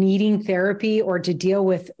children needing therapy or to deal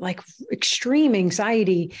with like extreme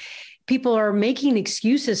anxiety, people are making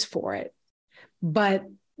excuses for it, but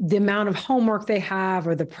the amount of homework they have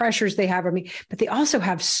or the pressures they have, but they also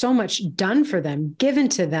have so much done for them, given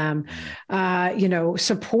to them,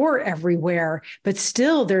 support everywhere, but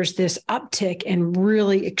still there's this uptick in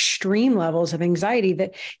really extreme levels of anxiety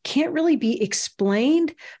that can't really be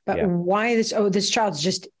explained, but why this child's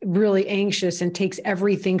just really anxious and takes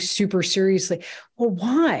everything super seriously. Well,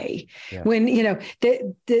 why? Yeah. When,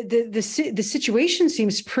 the situation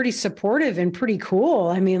seems pretty supportive and pretty cool.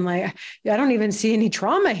 I mean, like, I don't even see any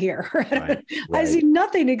trauma here. Right. I see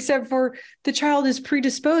nothing except for the child is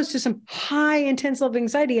predisposed to some high intense level of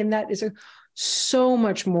anxiety. And that is so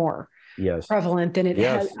much more yes. prevalent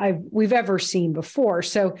than we've ever seen before.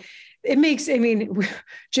 So it makes,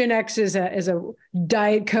 Gen X is a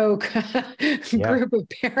Diet Coke group of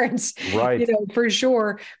parents, right? For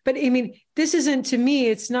sure. But this isn't, to me,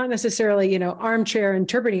 it's not necessarily, armchair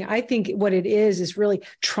interpreting. I think what it is really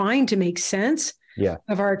trying to make sense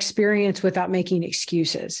of our experience without making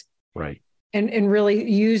excuses. Right. And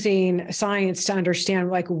really using science to understand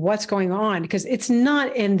what's going on, because it's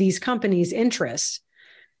not in these companies' interests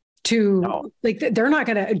they're not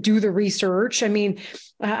going to do the research.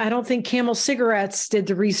 I don't think Camel cigarettes did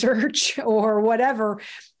the research or whatever.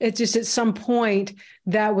 It's just at some point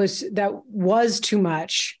that was too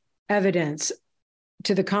much evidence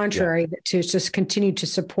to the contrary, to just continue to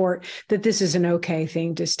support that this is an okay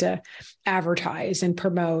thing just to advertise and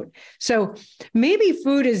promote. So maybe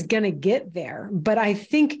food is going to get there, but I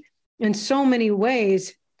think in so many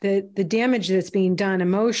ways the damage that's being done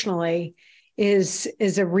emotionally is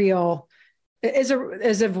a real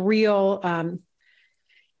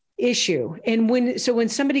issue. And when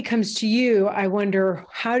somebody comes to you, I wonder,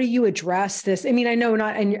 how do you address this? I know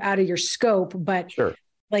not out of your scope, but sure.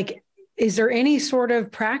 Is there any sort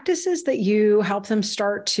of practices that you help them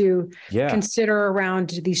start to consider around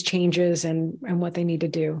these changes and what they need to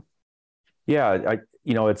do? Yeah,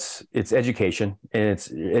 it's education, and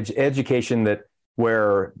it's education that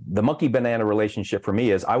where the monkey banana relationship for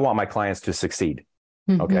me is, I want my clients to succeed.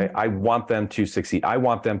 Mm-hmm. Okay. I want them to succeed. I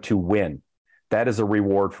want them to win. That is a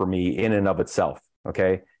reward for me in and of itself.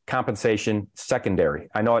 Okay. Compensation, secondary.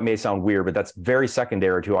 I know it may sound weird, but that's very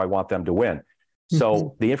secondary to I want them to win.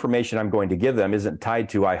 So the information I'm going to give them isn't tied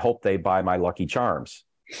to, I hope they buy my Lucky Charms.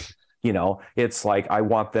 It's like, I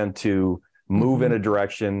want them to move in a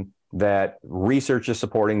direction that research is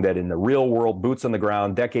supporting, that in the real world, boots on the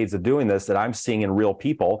ground, decades of doing this, that I'm seeing in real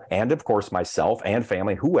people, and of course myself and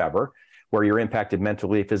family, whoever, where you're impacted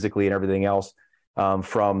mentally, physically, and everything else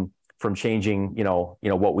from changing,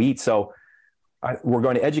 what we eat. So we're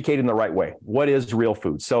going to educate in the right way. What is real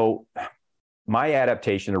food? So my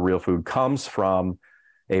adaptation of real food comes from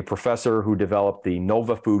a professor who developed the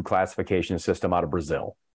Nova food classification system out of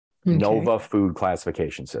Brazil. Okay. Nova food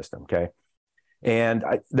classification system. Okay. And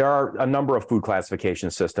there are a number of food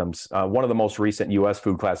classification systems. One of the most recent U.S.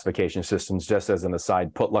 food classification systems, just as an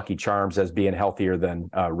aside, put Lucky Charms as being healthier than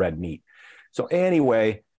red meat. So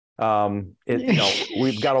anyway,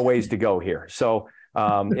 we've got a ways to go here. So,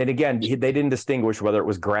 and again, they didn't distinguish whether it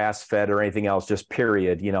was grass-fed or anything else, just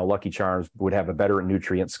period. Lucky Charms would have a better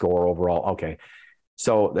nutrient score overall. Okay.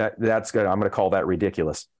 So that's good. I'm going to call that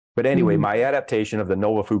ridiculous. But anyway, my adaptation of the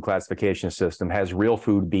Nova food classification system has real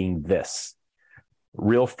food being this.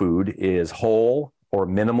 Real food is whole or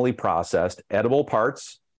minimally processed edible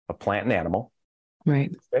parts of plant and animal.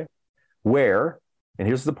 Right. Okay. Where, and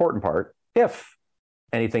here's the important part, if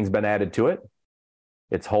anything's been added to it,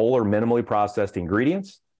 it's whole or minimally processed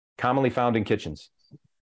ingredients commonly found in kitchens.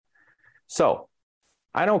 So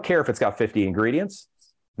I don't care if it's got 50 ingredients.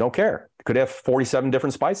 Don't care. It could have 47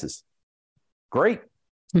 different spices. Great.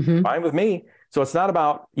 Fine with me. So it's not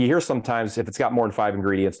about, you hear sometimes if it's got more than 5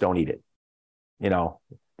 ingredients, don't eat it.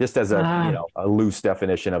 Just as a loose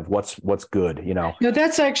definition of what's good, No,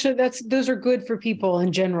 that's actually, those are good for people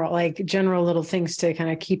in general, like general little things to kind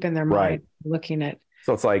of keep in their mind looking at.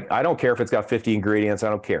 So it's like, I don't care if it's got 50 ingredients. I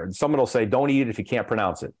don't care. Someone will say, don't eat it if you can't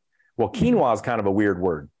pronounce it. Well, quinoa is kind of a weird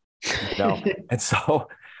word, And so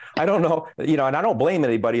I don't know, and I don't blame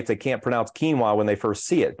anybody if they can't pronounce quinoa when they first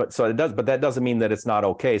see it, but that doesn't mean that it's not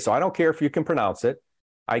okay. So I don't care if you can pronounce it.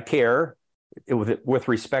 I care with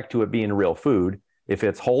respect to it being real food, if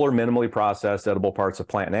it's whole or minimally processed edible parts of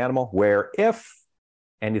plant and animal, where if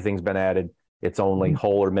anything's been added, it's only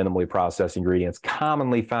whole or minimally processed ingredients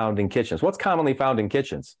commonly found in kitchens. What's commonly found in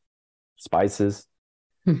kitchens? Spices,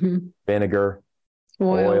 vinegar,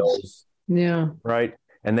 oils. Yeah. Right.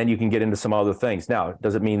 And then you can get into some other things. Now,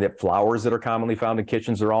 does it mean that flours that are commonly found in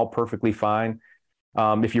kitchens are all perfectly fine?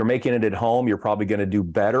 If you're making it at home, you're probably going to do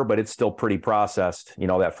better, but it's still pretty processed.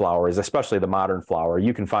 That flour is, especially the modern flour.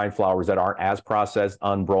 You can find flours that aren't as processed,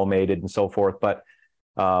 unbromated and so forth, but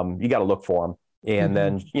you got to look for them. And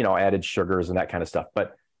then, added sugars and that kind of stuff.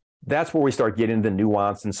 But that's where we start getting the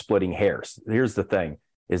nuance and splitting hairs. Here's the thing,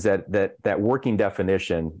 is that working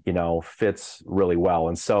definition, fits really well.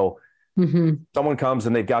 And so someone comes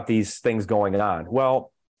and they've got these things going on.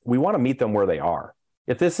 Well, we want to meet them where they are.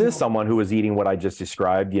 If this is someone who is eating what I just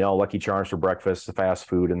described, Lucky Charms for breakfast, fast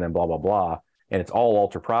food, and then blah, blah, blah, and it's all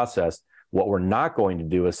ultra processed, what we're not going to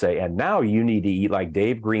do is say, and now you need to eat like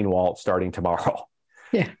Dave Greenwalt starting tomorrow.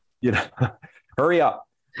 Yeah. Hurry up,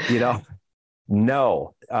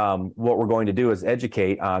 No. What we're going to do is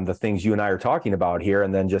educate on the things you and I are talking about here,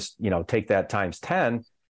 and then just, take that times 10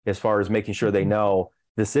 as far as making sure they know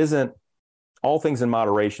this isn't, all things in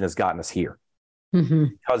moderation has gotten us here,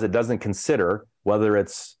 because it doesn't consider whether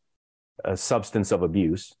it's a substance of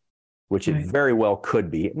abuse, which it very well could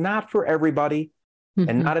be, not for everybody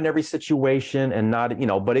and not in every situation, and not,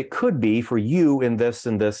 but it could be for you in this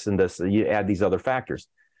and this and this. You add these other factors.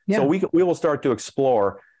 Yeah. So we will start to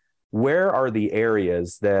explore, where are the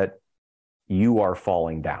areas that you are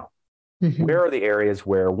falling down? Where are the areas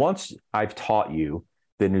where, once I've taught you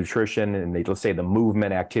the nutrition and let's say the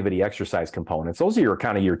movement, activity, exercise components, those are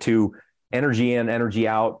your two, energy in, energy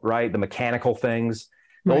out, right? The mechanical things.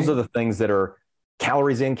 Those are the things that are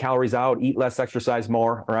calories in, calories out, eat less, exercise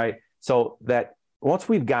more, right? So that once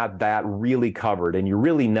we've got that really covered, and you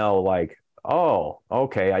really know, like, oh,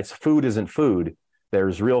 okay, food isn't food.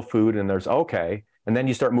 There's real food, and there's okay. And then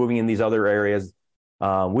you start moving in these other areas.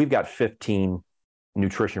 We've got 15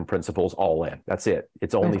 nutrition principles all in. That's it.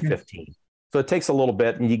 It's only 15. So it takes a little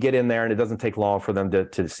bit, and you get in there, and it doesn't take long for them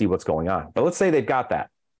to see what's going on. But let's say they've got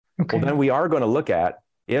that. Okay. Well, then we are going to look at,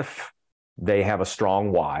 if they have a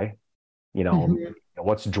strong why,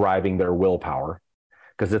 what's driving their willpower,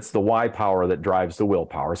 because it's the why power that drives the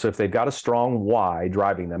willpower. So if they've got a strong why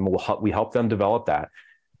driving them, we help them develop that.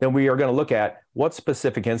 Then we are going to look at, what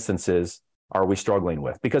specific instances are we struggling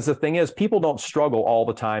with? Because the thing is, people don't struggle all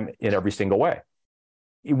the time in every single way.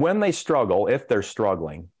 When they struggle, if they're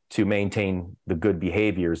struggling to maintain the good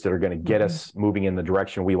behaviors that are going to get us moving in the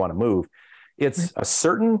direction we want to move, it's a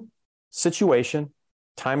certain situation,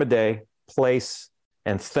 time of day, place,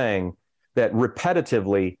 and thing that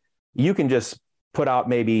repetitively you can just put out.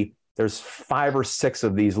 Maybe there's 5 or 6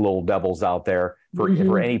 of these little devils out there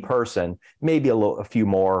for any person, maybe a few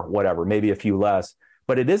more, whatever, maybe a few less,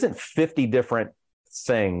 but it isn't 50 different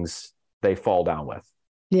things they fall down with.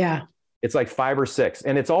 Yeah. It's like 5 or 6.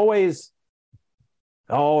 And it's always,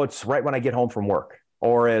 it's right when I get home from work,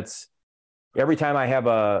 or it's every time I have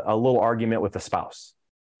a little argument with a spouse,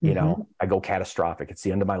 I go catastrophic. It's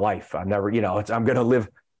the end of my life. I'm never, I'm going to live,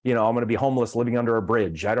 I'm going to be homeless living under a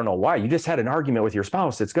bridge. I don't know why. You just had an argument with your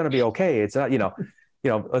spouse. It's going to be okay. It's not,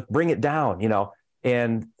 let's bring it down,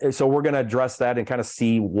 And so we're going to address that and kind of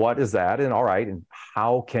see, what is that? And all right, and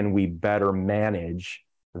how can we better manage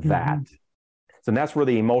that? So that's where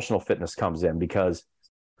the emotional fitness comes in, because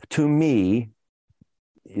to me,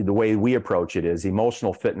 the way we approach it is,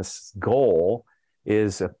 emotional fitness goal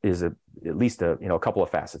is at least a couple of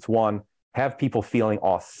facets. One, have people feeling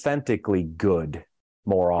authentically good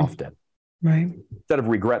more often, right? Instead of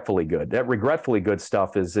regretfully good. That regretfully good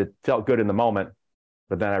stuff is, it felt good in the moment,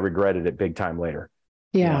 but then I regretted it big time later.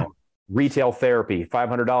 Yeah. Retail therapy,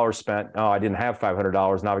 $500 spent. Oh, I didn't have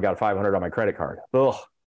 $500. Now I got $500 on my credit card. Ugh.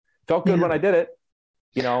 Felt good when I did it,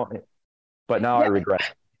 but now I regret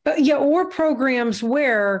it. Or programs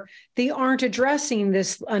where they aren't addressing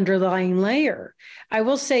this underlying layer. I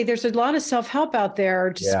will say there's a lot of self-help out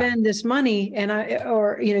there to spend this money, and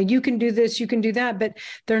you can do this, you can do that, but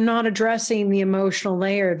they're not addressing the emotional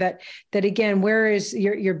layer. That again, where is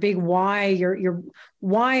your big why? Your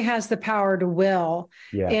why has the power to will.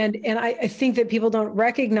 Yeah. And I think that people don't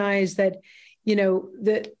recognize that,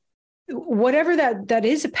 that whatever that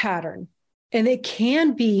is a pattern. And it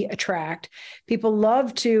can be a tract. People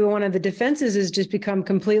love to, one of the defenses is just become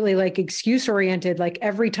completely like excuse oriented, like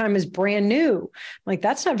every time is brand new. Like,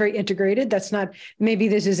 that's not very integrated. That's not, maybe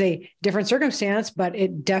this is a different circumstance, but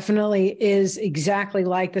it definitely is exactly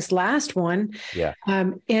like this last one. Yeah.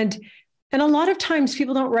 And a lot of times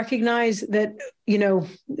people don't recognize that,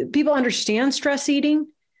 people understand stress eating,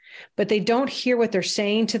 but they don't hear what they're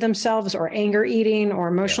saying to themselves, or anger eating or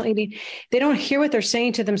emotional eating. They don't hear what they're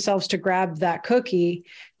saying to themselves to grab that cookie,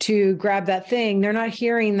 to grab that thing. They're not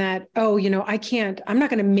hearing that, I'm not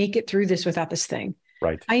going to make it through this without this thing.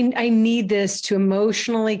 Right. I need this to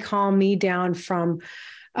emotionally calm me down from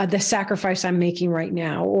the sacrifice I'm making right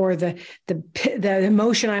now, or the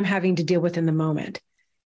emotion I'm having to deal with in the moment.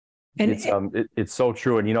 And it's so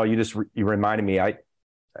true. And, you reminded me,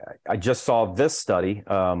 I just saw this study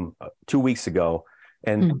 2 weeks ago,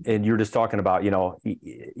 and you're just talking about,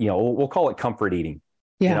 we'll call it comfort eating,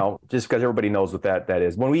 just because everybody knows what that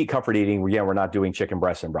is. When we eat comfort eating, we're not doing chicken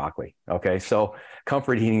breasts and broccoli. Okay. So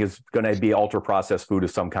comfort eating is going to be ultra processed food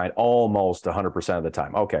of some kind, almost 100% of the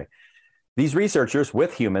time. Okay. These researchers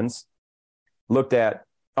with humans looked at,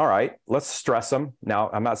 all right, let's stress them. Now,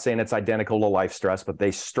 I'm not saying it's identical to life stress, but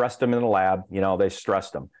they stressed them in the lab. They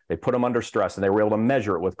stressed them. They put them under stress, and they were able to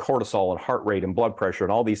measure it with cortisol and heart rate and blood pressure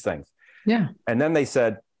and all these things. Yeah. And then they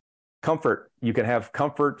said, comfort. You can have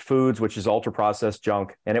comfort foods, which is ultra processed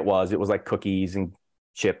junk. And it was like cookies and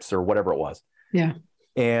chips or whatever it was. Yeah.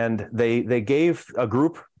 And they gave a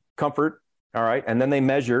group comfort. All right. And then they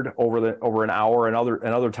measured over an hour and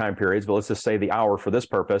other time periods, but let's just say the hour for this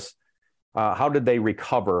purpose. How did they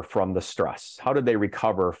recover from the stress? How did they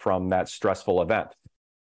recover from that stressful event?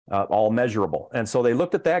 All measurable. And so they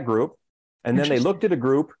looked at that group, and then they looked at a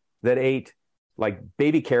group that ate like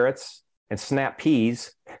baby carrots and snap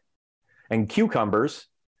peas and cucumbers,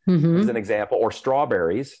 as an example, or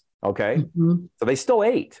strawberries. Okay. So they still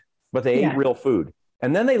ate, but they ate real food.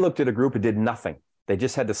 And then they looked at a group who did nothing. They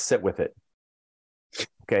just had to sit with it.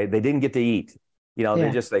 Okay. They didn't get to eat.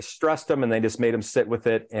 They stressed them and they just made them sit with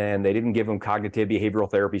it, and they didn't give them cognitive behavioral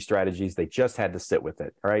therapy strategies. They just had to sit with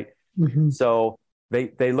it. Right. So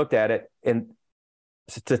they looked at it, and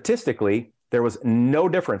statistically, there was no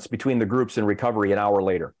difference between the groups in recovery an hour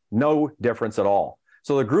later. No difference at all.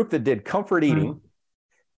 So the group that did comfort eating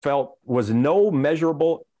had no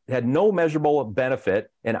measurable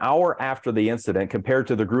benefit an hour after the incident compared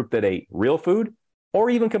to the group that ate real food, or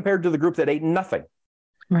even compared to the group that ate nothing.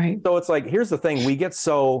 Right. So it's like, here's the thing. We get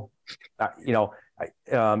so,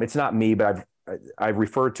 it's not me, but I've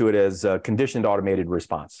referred to it as a conditioned automated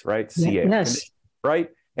response, right? CA. Yes. Right.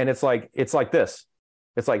 And it's like this.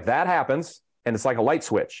 It's like that happens, and it's like a light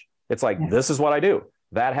switch. It's like, this is what I do.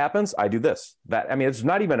 That happens, I do this. There's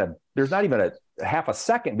not even a half a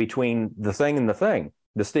second between the thing and the thing,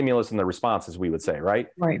 the stimulus and the response, as we would say, right?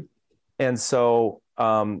 Right. And so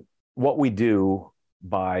what we do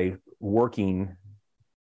by working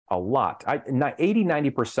a lot,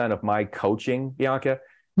 80-90% of my coaching, Bianca,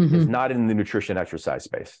 is not in the nutrition exercise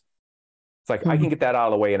space. It's like, I can get that out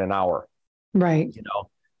of the way in an hour. Right.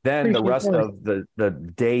 Then the rest of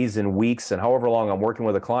the days and weeks and however long I'm working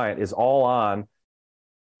with a client is all on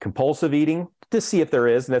compulsive eating to see if there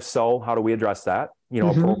is, and if so, how do we address that,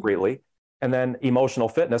 appropriately? And then emotional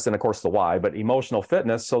fitness, and of course the why, but emotional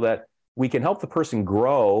fitness, so that we can help the person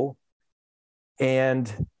grow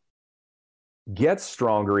and get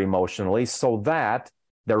stronger emotionally, so that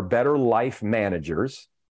they're better life managers,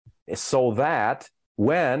 so that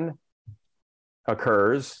when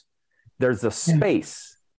occurs, there's a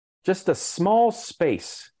space, just a small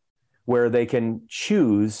space, where they can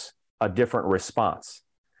choose a different response.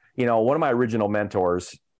 One of my original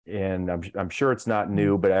mentors, and I'm sure it's not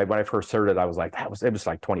new, but when I first heard it, I was like, it was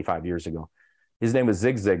like 25 years ago. His name was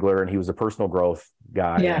Zig Ziglar, and he was a personal growth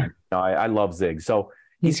guy. Yeah. And, I love Zig. So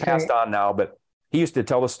he's passed great. on now, but he used to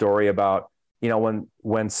tell the story about,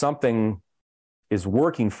 when something is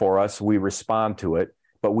working for us, we respond to it,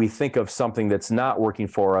 but we think of something that's not working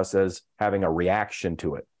for us as having a reaction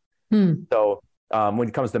to it. So when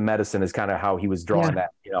it comes to medicine, is kind of how he was drawing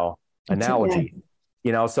that, analogy.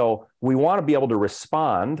 So we want to be able to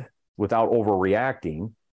respond without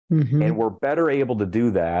overreacting. And we're better able to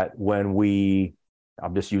do that when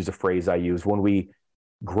I'll just use a phrase I use, when we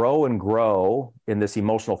grow and grow in this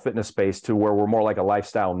emotional fitness space to where we're more like a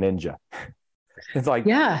lifestyle ninja. It's like,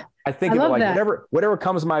 I think of it like whatever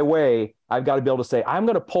comes my way, I've got to be able to say, I'm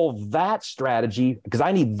going to pull that strategy because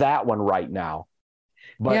I need that one right now.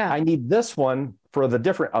 But I need this one for the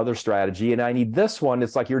different other strategy. And I need this one.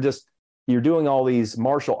 It's like you're doing all these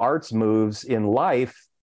martial arts moves in life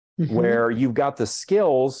where you've got the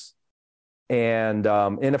skills. And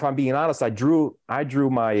if I'm being honest, I drew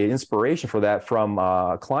my inspiration for that from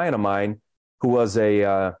a client of mine who was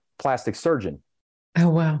a plastic surgeon. Oh,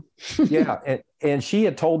 wow. And she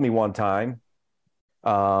had told me one time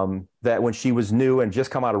that when she was new and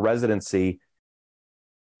just come out of residency,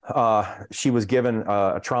 she was given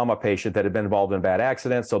a trauma patient that had been involved in a bad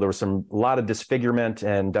accident. So there was a lot of disfigurement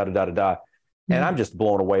and da-da-da-da-da. And I'm just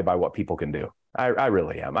blown away by what people can do. I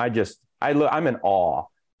really am. I'm in awe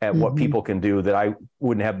at what people can do that I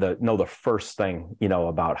wouldn't have know the first thing,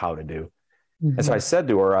 about how to do. And so I said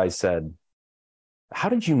to her, how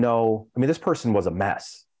did you know? I mean, this person was a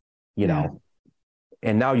mess, and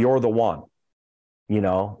now you're the one,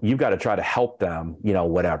 you've got to try to help them,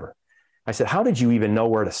 whatever. I said, how did you even know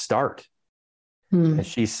where to start? And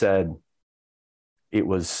she said, it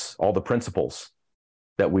was all the principles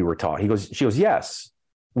that we were taught. She goes, yes,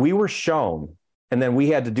 we were shown. And then we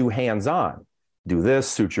had to do hands-on, do this,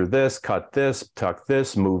 suture this, cut this, tuck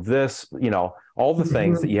this, move this, all the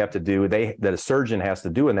things that you have to do, that a surgeon has to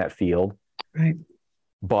do in that field. Right.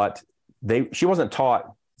 But she wasn't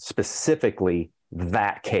taught specifically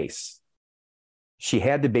that case. She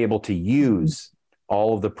had to be able to use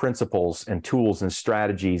all of the principles and tools and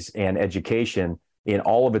strategies and education in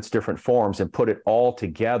all of its different forms and put it all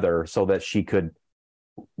together so that she could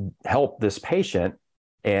help this patient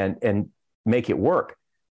and make it work.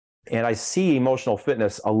 And I see emotional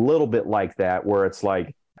fitness a little bit like that, where it's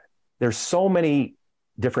like, there's so many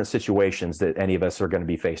different situations that any of us are going to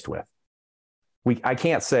be faced with. I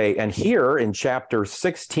can't say, and here in chapter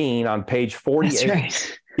 16 on page 48, That's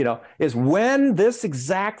right. Is when this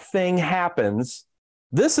exact thing happens.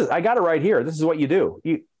 I got it right here. This is what you do.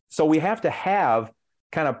 So we have to have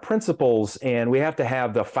kind of principles, and we have to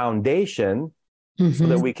have the foundation so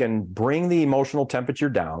that we can bring the emotional temperature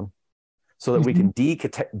down, so that we can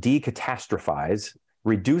decatastrophize,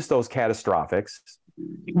 reduce those catastrophics.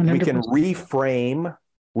 100%. We can reframe,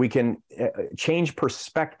 we can change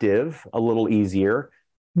perspective a little easier,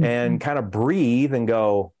 and kind of breathe and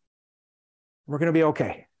go, we're going to be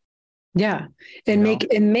okay. Yeah. And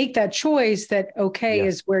make that choice that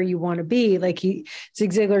is where you want to be. Like Zig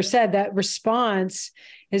Ziglar said, that response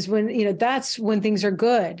is when, that's when things are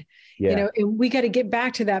good. And we got to get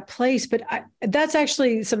back to that place. But that's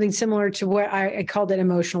actually something similar to what I called it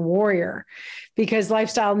emotional warrior, because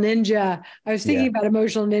lifestyle ninja, I was thinking about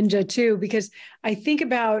emotional ninja too, because I think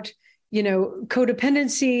about,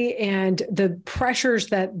 codependency and the pressures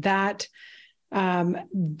that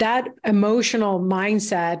emotional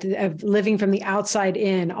mindset of living from the outside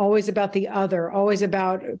in, always about the other, always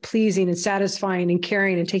about pleasing and satisfying and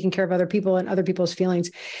caring and taking care of other people and other people's feelings,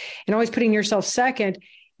 and always putting yourself second,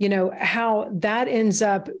 how that ends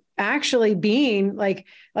up actually being like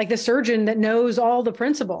the surgeon that knows all the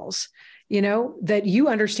principles, that you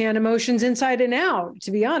understand emotions inside and out.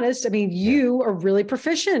 To be honest, I mean, you are really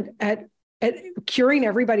proficient at curing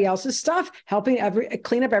everybody else's stuff, helping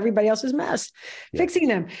clean up everybody else's mess, fixing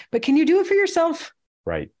them. But can you do it for yourself?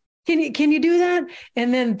 Right. Can you do that?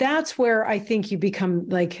 And then that's where I think you become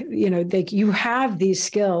like you have these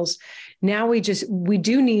skills. Now we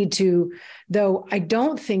do need to, though I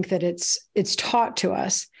don't think that it's taught to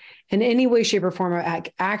us in any way, shape, or form,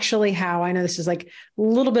 actually how, I know this is like a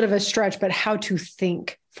little bit of a stretch, but how to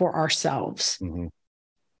think for ourselves. Mm-hmm.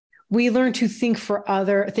 We learn to think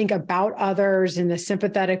about others in a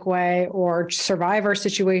sympathetic way, or survive our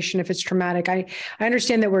situation if it's traumatic. I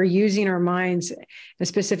understand that we're using our minds in a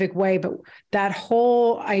specific way, but that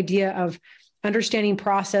whole idea of understanding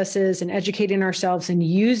processes and educating ourselves and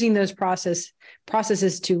using those processes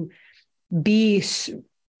to be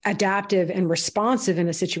adaptive and responsive in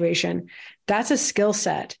a situation, that's a skill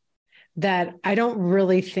set that I don't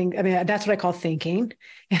really think, that's what I call thinking.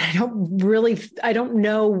 And I don't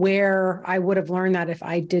know where I would have learned that if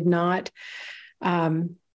I did not, I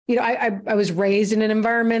was raised in an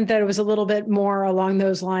environment that was a little bit more along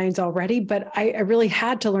those lines already, but I really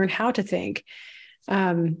had to learn how to think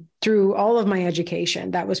through all of my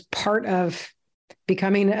education. That was part of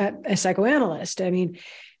becoming a psychoanalyst. I mean,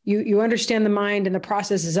 you understand the mind and the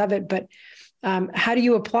processes of it, but how do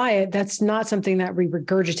you apply it? That's not something that we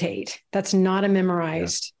regurgitate. That's not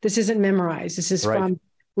memorized. This isn't memorized. This is from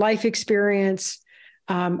life experience,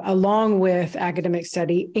 along with academic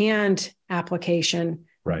study and application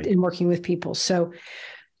in working with people. So,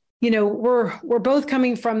 we're both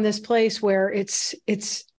coming from this place where I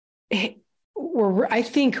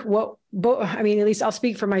think at least I'll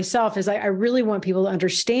speak for myself, is I really want people to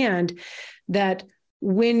understand that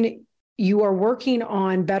when you are working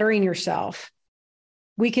on bettering yourself,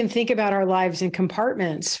 we can think about our lives in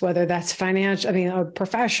compartments, whether that's financial,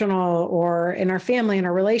 professional, or in our family, in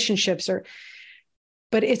our relationships,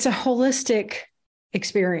 but it's a holistic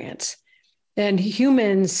experience. And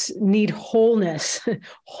humans need wholeness,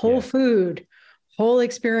 whole food, whole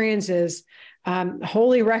experiences,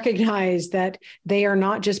 wholly recognize that they are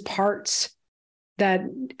not just parts that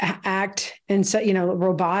act and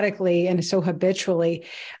robotically and so habitually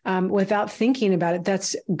without thinking about it.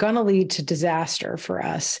 That's going to lead to disaster for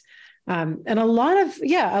us, and a lot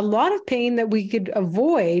of pain that we could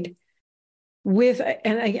avoid with.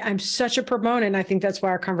 And I'm such a proponent, and I think that's why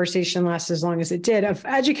our conversation lasted as long as it did, of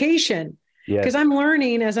education, because I'm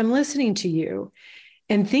learning as I'm listening to you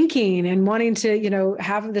and thinking and wanting to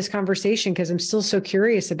have this conversation, because I'm still so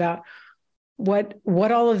curious about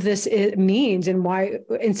what all of this means, and why,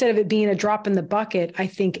 instead of it being a drop in the bucket, I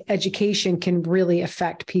think education can really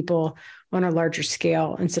affect people on a larger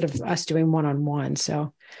scale instead of us doing one-on-one.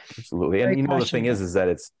 So absolutely. And the thing is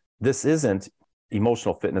that this isn't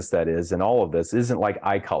emotional fitness, and all of this isn't like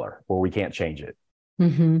eye color where we can't change it.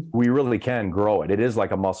 Mm-hmm. We really can grow it. It is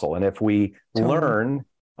like a muscle. And if we learn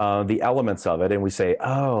the elements of it, and we say,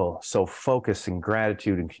 so focus and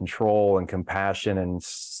gratitude and control and compassion and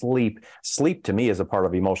sleep to me is a part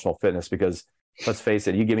of emotional fitness, because let's face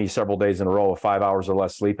it, you give me several days in a row of 5 hours or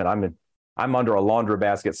less sleep, and I'm under a laundry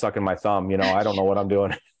basket sucking my thumb. I don't know what I'm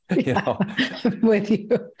doing. you know, I'm with you.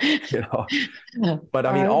 you know, but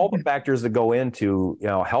I mean, all the factors that go into,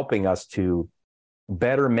 helping us to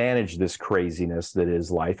better manage this craziness that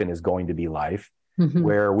is life and is going to be life,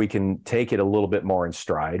 where we can take it a little bit more in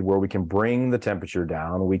stride, where we can bring the temperature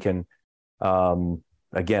down. We can,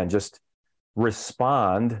 again, just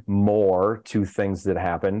respond more to things that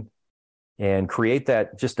happen and create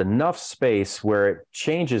that just enough space where it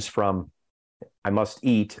changes from I must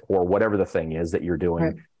eat or whatever the thing is that you're doing,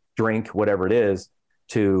 right, drink, whatever it is,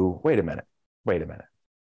 to wait a minute,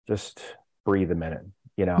 just breathe a minute,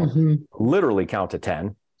 literally count to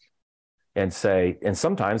 10 and say, and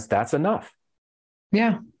sometimes that's enough.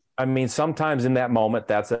 Yeah. I mean, sometimes in that moment,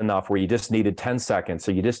 that's enough where you just needed 10 seconds.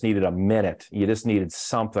 So you just needed a minute. You just needed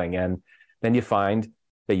something. And then you find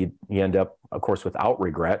that you end up, of course, without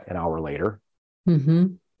regret an hour later.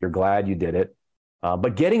 You're glad you did it.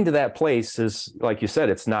 But getting to that place is, like you said,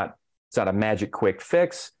 it's not a magic quick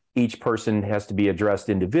fix. Each person has to be addressed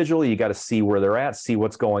individually. You got to see where they're at, see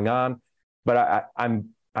what's going on. But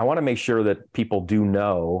I want to make sure that people do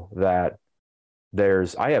know that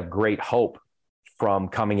I have great hope from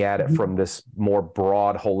coming at it from this more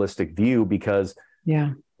broad, holistic view, because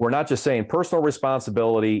we're not just saying personal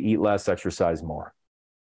responsibility, eat less, exercise more.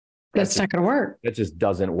 That's not going to work. It just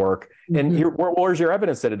doesn't work. And where's your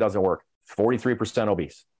evidence that it doesn't work? 43%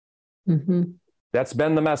 obese. That's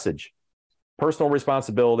been the message. Personal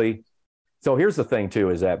responsibility. So here's the thing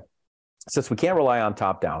too, is that since we can't rely on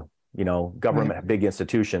top down, government, right, big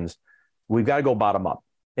institutions, we've got to go bottom up.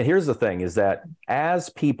 And here's the thing is that as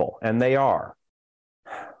people, and they are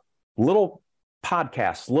little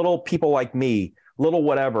podcasts, little people like me, little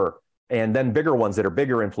whatever, and then bigger ones that are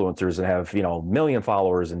bigger influencers and have, million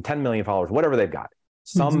followers and 10 million followers, whatever they've got.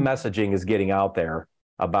 Some messaging is getting out there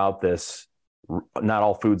about this. Not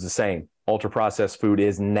all food's the same. Ultra processed food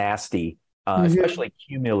is nasty, especially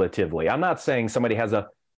cumulatively. I'm not saying somebody has a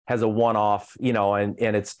one-off, and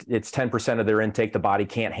it's 10% of their intake, the body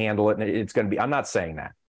can't handle it, and it's going to be. I'm not saying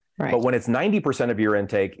that. Right. But when it's 90% of your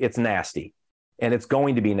intake, it's nasty, and it's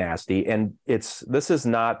going to be nasty, and this is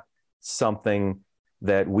not something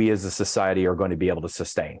that we as a society are going to be able to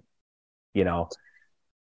sustain. No,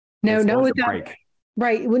 not without.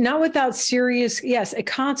 Right. Not without serious, a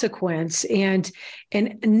consequence. And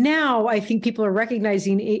now I think people are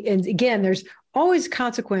recognizing, and again, there's always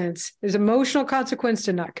consequence. There's emotional consequence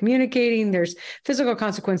to not communicating. There's physical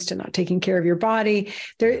consequence to not taking care of your body.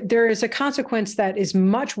 There is a consequence that is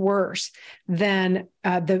much worse than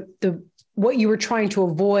the what you were trying to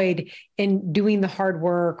avoid in doing the hard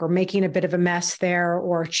work or making a bit of a mess there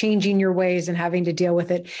or changing your ways and having to deal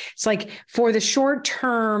with it. It's like for the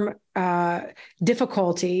short-term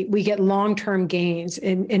difficulty, we get long-term gains.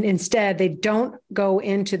 And instead, they don't go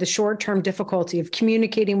into the short-term difficulty of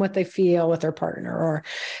communicating what they feel with their partner or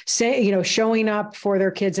showing up for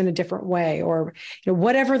their kids in a different way or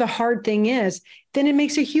whatever the hard thing is, then it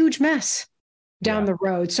makes a huge mess down the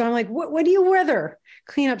road. So I'm like, what do you rather?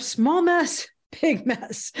 Clean up small mess, big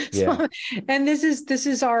mess. And this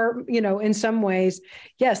is our, in some ways,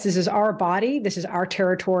 yes, this is our body. This is our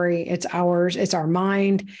territory. It's ours. It's our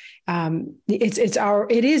mind. It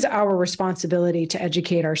is our responsibility to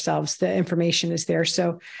educate ourselves. The information is there.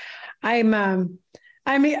 So I'm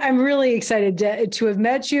really excited to have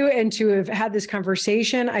met you and to have had this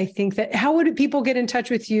conversation. I think that how would people get in touch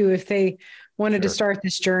with you if they wanted to start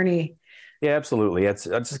this journey? Yeah, absolutely. I'll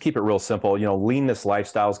just keep it real simple. Leanness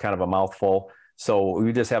lifestyle is kind of a mouthful. So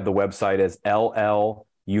we just have the website as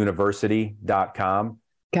lluniversity.com.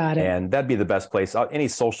 Got it. And that'd be the best place. Any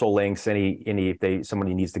social links, if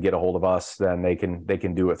somebody needs to get a hold of us, then they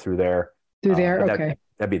can do it through there. Okay.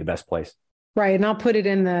 That'd be the best place. Right. And I'll put it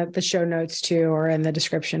in the show notes too, or in the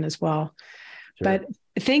description as well. Sure. But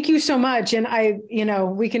thank you so much. And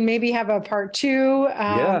we can maybe have a part 2.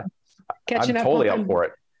 Catching up totally up for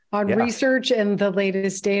it. On research and the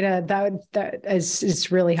latest data. That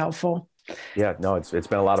is really helpful. Yeah, no, it's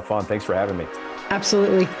been a lot of fun. Thanks for having me.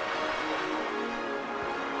 Absolutely.